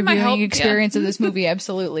help with your viewing experience of this movie.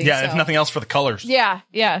 Absolutely. Yeah, if nothing else, for the colors.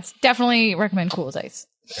 Yes, definitely recommend Cool as Ice.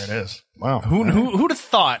 There it is. Wow. Who'd have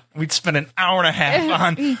thought we'd spend an hour and a half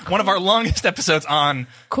on one of our longest episodes on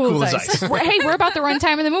Cool as Ice? We're about the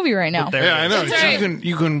runtime of the movie right now. Yeah, I know. Right.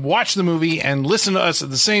 You can watch the movie and listen to us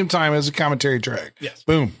at the same time as a commentary track. Yes.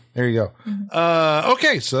 Boom. There you go.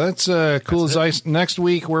 Okay, so that's Cool as Ice. Next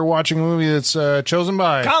week, we're watching a movie that's chosen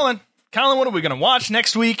by Colin, what are we going to watch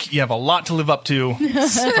next week? You have a lot to live up to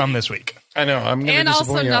from this week. I know. I'm going to And also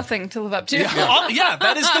disappoint you. nothing to live up to. Yeah,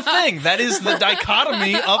 that is the thing. That is the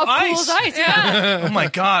dichotomy of ice. Cool as Ice. Yeah. Oh my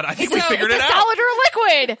god! I think we figured it It's a out. solid or a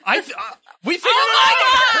liquid. We figured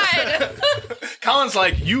it out. Colin's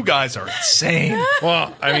like, you guys are insane.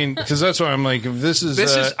 Well, I mean, because that's why I'm like, if this is.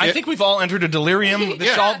 I think we've all entered a delirium.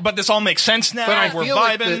 But this all makes sense now. But I We're feel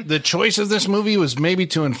vibing. like the choice of this movie was maybe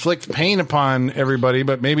to inflict pain upon everybody,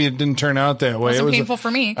 but maybe it didn't turn out that way. It It was painful for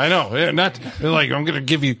me. I know. Yeah, not like I'm going to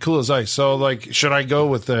give you Cool as Ice. So, like, should I go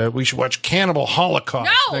with we should watch Cannibal Holocaust?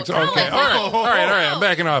 No, next? Colin, Okay. no. All right. I'm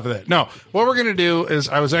backing off of that. No, what we're going to do is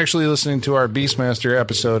I was actually listening to our Beastmaster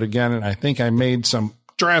episode again, and I think I made some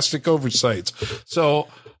drastic oversights. So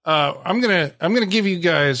I'm gonna give you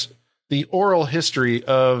guys the oral history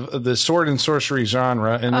of the sword and sorcery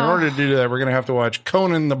genre, and in order to do that, we're gonna have to watch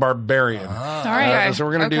Conan the Barbarian. All right. So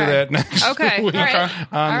we're gonna do that next week All right.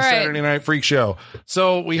 on the Saturday Night Freak Show.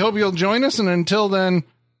 So we hope you'll join us, and until then,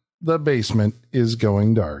 the basement is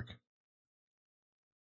going dark.